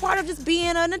 which is part of just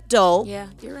being an adult. Yeah,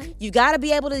 you're right. You got to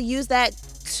be able to use that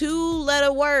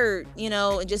 2-letter word,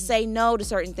 and just say no to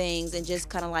certain things and just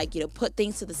kind of like, put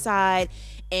things to the side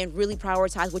and really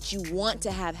prioritize what you want to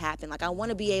have happen. Like, I want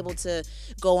to be able to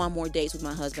go on more dates with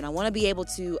my husband. I want to be able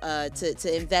to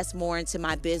invest more into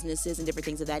my businesses and different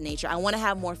things of that nature. I want to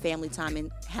have more family time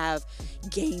and have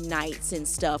game nights and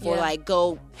stuff, or like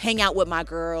go hang out with my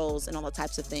girls and all the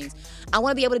types of things. I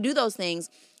want to be able to do those things,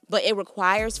 but it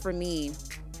requires for me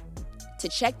to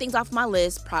check things off my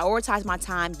list, prioritize my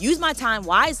time, use my time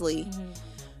wisely,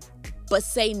 but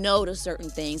say no to certain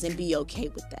things and be okay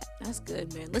with that. That's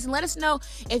good, man. Listen, let us know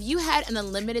if you had an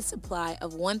unlimited supply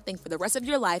of one thing for the rest of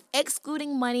your life,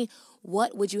 excluding money,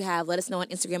 what would you have? Let us know on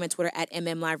Instagram and Twitter at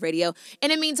M&M Live Radio. In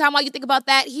the meantime, while you think about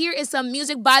that, here is some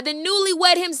music by the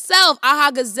newlywed himself,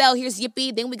 Gazelle. Here's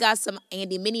Yippy. Then we got some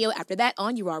Andy Mineo after that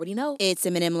on You Already Know. It's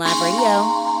M&M Live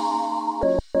Radio.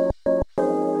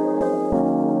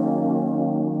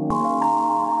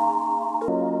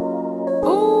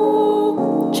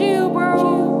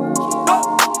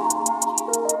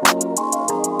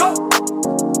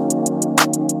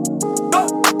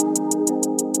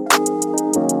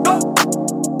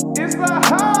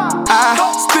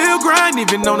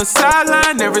 Even on the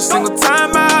sideline, every single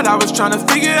time out, I was trying to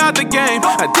figure out the game.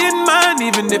 I didn't mind,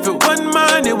 even if it wasn't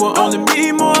mine. It would only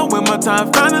mean more when my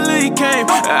time finally came.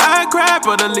 I cried,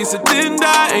 but at least it didn't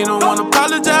die. Ain't no one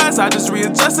apologize, I just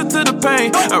readjusted to the pain.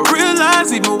 I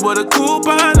realized even with a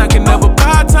coupon, I can never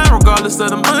buy time, regardless of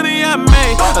the money I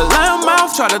made. A loud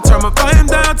mouth, try to turn my volume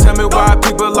down. Tell me why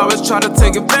people always try to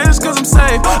take advantage, cause I'm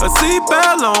safe. A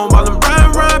seatbelt on while I'm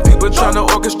riding. People trying to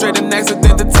orchestrate an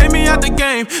accident to take me out the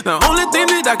game. The only thing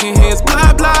that I can hear is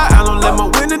blah blah. I don't let my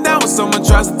window down when someone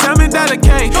tries to tell me that I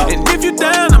can't. And if you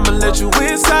down, I'ma let you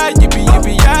inside. Yippee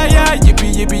yippee yeah yeah,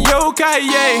 yippee yippee okay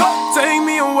yeah. Take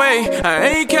me away,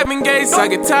 I ain't kept engaged. I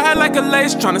get tired like a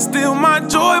lace, trying to steal my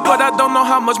joy, but I don't know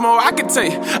how much more I can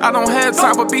take. I don't have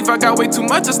time for beef, I got way too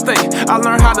much at stake. I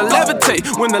learned how to levitate.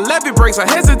 When the levee breaks, I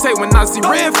hesitate. When I see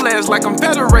red flags like I'm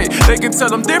Federate, they can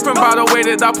tell I'm different by the way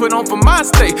that I put on for my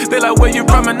state. They like, where you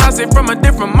from? And I say from a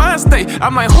different mind state.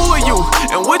 I'm like, who are you?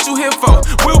 And what you here for?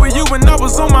 Where were you when I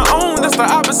was on my own? That's the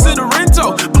opposite of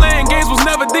Rento. Playing games was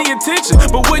never the intention,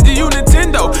 but what do you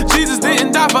Nintendo? Jesus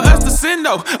didn't die for us to sin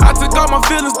though. I took all my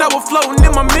feelings that were floating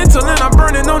in my mental, and I'm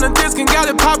burning on the disc and got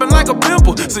it popping like a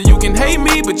pimple. So you can hate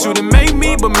me, but you didn't make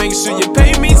me. But make sure you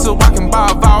pay me so I can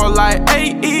buy a vowel like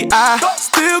AE. I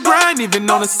still grind even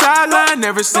on the sideline.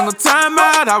 Every single time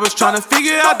out, I was trying to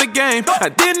figure out the game. I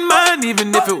didn't mind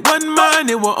even if it wasn't mine.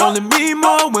 It would only mean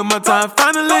more when my time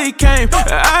finally came.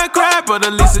 I cried, but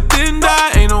at least it didn't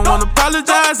die. Ain't no one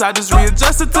apologize, I just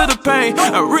readjusted to the pain.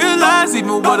 I realized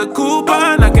even with a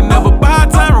coupon, I can never buy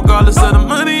time, regardless of the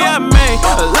money I made.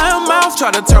 A loud mouth,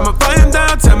 try to turn my volume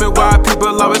down. Tell me why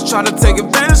people always try to take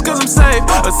advantage, cause I'm safe.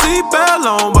 A seatbelt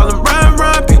on while I'm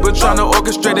riding. People trying to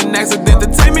orchestrate an accident to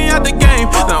take me out the game.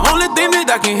 The only thing that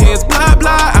I can hear is blah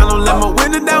blah. I don't let my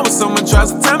window down when someone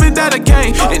tries to tell me that I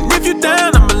can't. And if you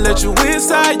down, I'ma let you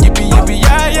inside. Yippee yippee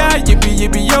yeah yeah, yippee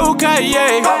yippee okay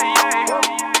yeah.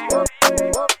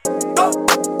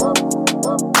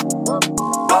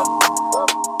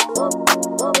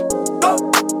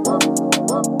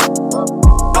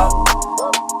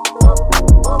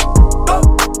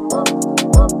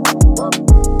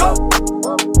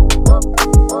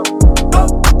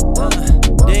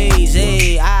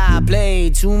 Daisy, I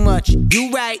played too much.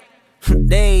 You right.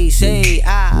 They say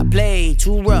I play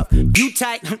too rough. You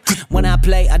tight. When I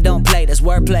play, I don't play. That's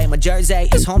wordplay. My jersey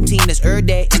is home team. That's Earth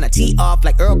Day. And I tee off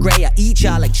like Earl Grey. I eat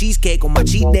y'all like cheesecake on my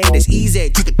cheat day. That's easy.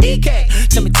 Took a DK.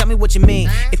 Tell me what you mean.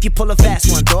 If you pull a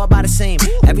fast one, throw it by the seam.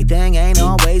 Everything ain't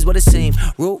always what it seems.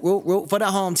 Root for the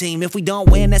home team. If we don't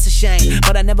win, that's a shame.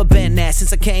 But I never been that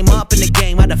since I came up in the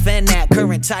game. I defend that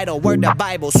current title. Word the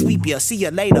Bible. Sweep ya. See ya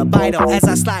later. Vital as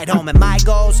I slide home. And my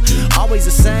goals always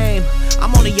the same.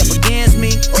 I'm only up against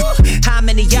me. Ooh, how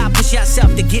many y'all push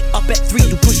yourself to get up at 3?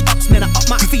 Do push-ups, man, I up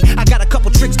my feet. I got a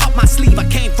couple tricks up my sleeve. I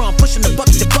came from pushing the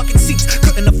bucket to bucket seats.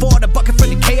 Couldn't afford a bucket for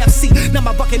the KFC. Now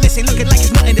my bucket list ain't looking like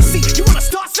it's nothing to see. You wanna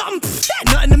start something? That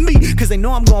nothing to me. Cause they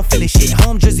know I'm gonna finish it.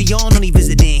 Home jersey on, only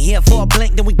visiting. Here for a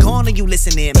blink, then we gone and you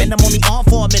listening. Man, I'm only on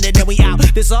for a minute, then we out.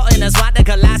 This all in us, why the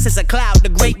Colossus a cloud. The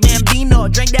great man Vino,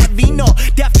 drink that vino.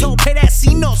 Deftone, pay that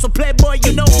C-no. So playboy,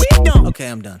 you know we don't. Okay,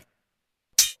 I'm done.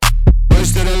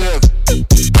 Where's to the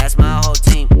left? That's my whole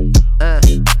team.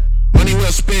 Money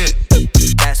well spent.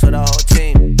 That's for the whole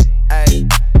team. Ay.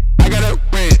 I got a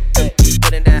rent. Ay.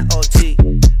 Put in that OT.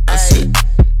 That's it.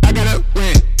 I got a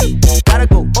rent. Gotta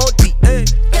go OT. Ay.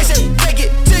 They say fake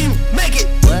it till you make it.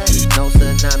 What? No,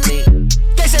 sir, not me.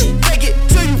 They say fake it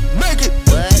till you make it.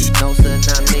 What? No, sir,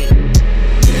 not me.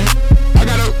 Yeah. I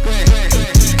got a rent.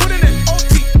 Put in that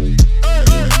OT.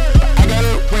 I got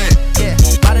a rent. Yeah.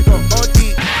 Gotta go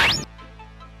OT.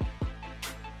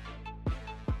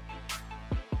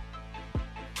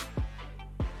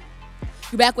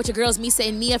 You're back with your girls Meesa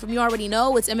and Meah from You Already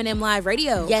Know. It's M&M Live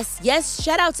Radio. Yes.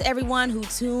 Shout out to everyone who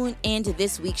tuned into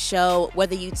this week's show.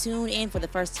 Whether you tune in for the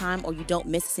first time or you don't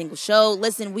miss a single show,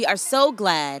 listen, we are so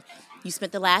glad you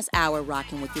spent the last hour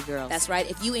rocking with your girls. That's right.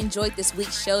 If you enjoyed this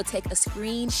week's show, take a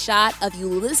screenshot of you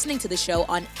listening to the show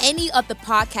on any of the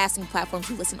podcasting platforms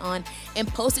you listen on and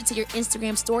post it to your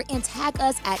Instagram story and tag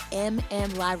us at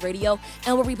M&M Live Radio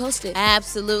and we'll repost it.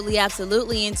 Absolutely.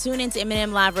 And tune into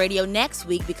M&M Live Radio next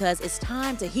week because it's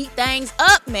time to heat things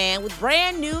up, man, with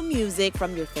brand new music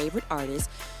from your favorite artists.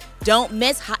 Don't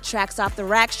miss hot tracks off the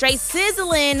rack, straight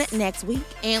sizzling next week.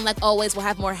 And like always, we'll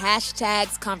have more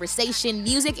hashtags, conversation,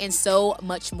 music, and so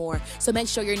much more. So make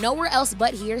sure you're nowhere else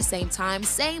but here, same time,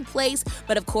 same place.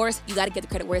 But of course, you got to get the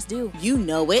credit where it's due. You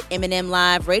know it. M&M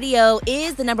Live Radio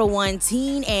is the #1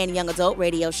 teen and young adult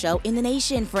radio show in the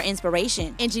nation for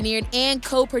inspiration. Engineered and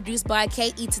co-produced by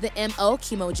K.E. to the M.O.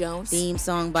 Kimo Jones. Theme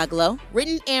song by Glow.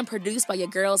 Written and produced by your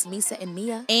girls Meesa and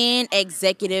Meah. And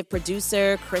executive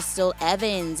producer Crystal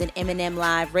Evans. And M&M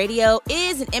Live Radio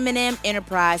is an M&M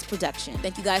Enterprise production.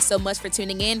 Thank you guys so much for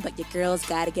tuning in, but your girls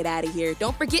gotta get out of here.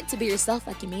 Don't forget to be yourself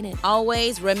like you mean it.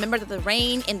 Always remember that the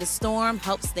rain and the storm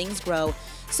helps things grow.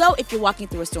 So if you're walking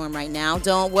through a storm right now,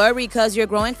 don't worry because you're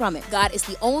growing from it. God is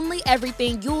the only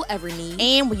everything you'll ever need.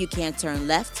 And when you can't turn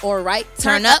left or right,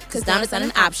 turn up because down is not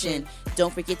an option.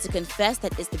 Don't forget to confess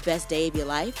that it's the best day of your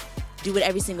life. Do it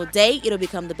every single day. It'll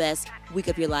become the best week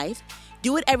of your life.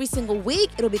 Do it every single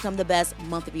week, it'll become the best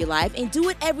month of your life. And do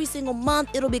it every single month,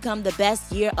 it'll become the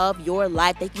best year of your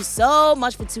life. Thank you so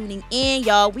much for tuning in,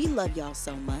 y'all. We love y'all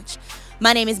so much.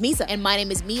 My name is Meesa. And my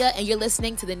name is Meah, and you're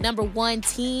listening to the #1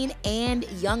 teen and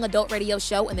young adult radio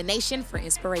show in the nation for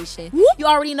inspiration. Whoop. You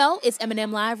already know, it's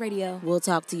M&M Live Radio. We'll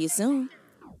talk to you soon.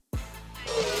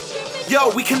 Yo,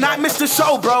 we cannot miss the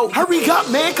show, bro. Hurry up,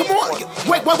 man. Come on.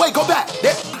 Wait. Go back.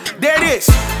 There it is.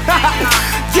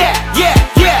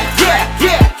 Yeah.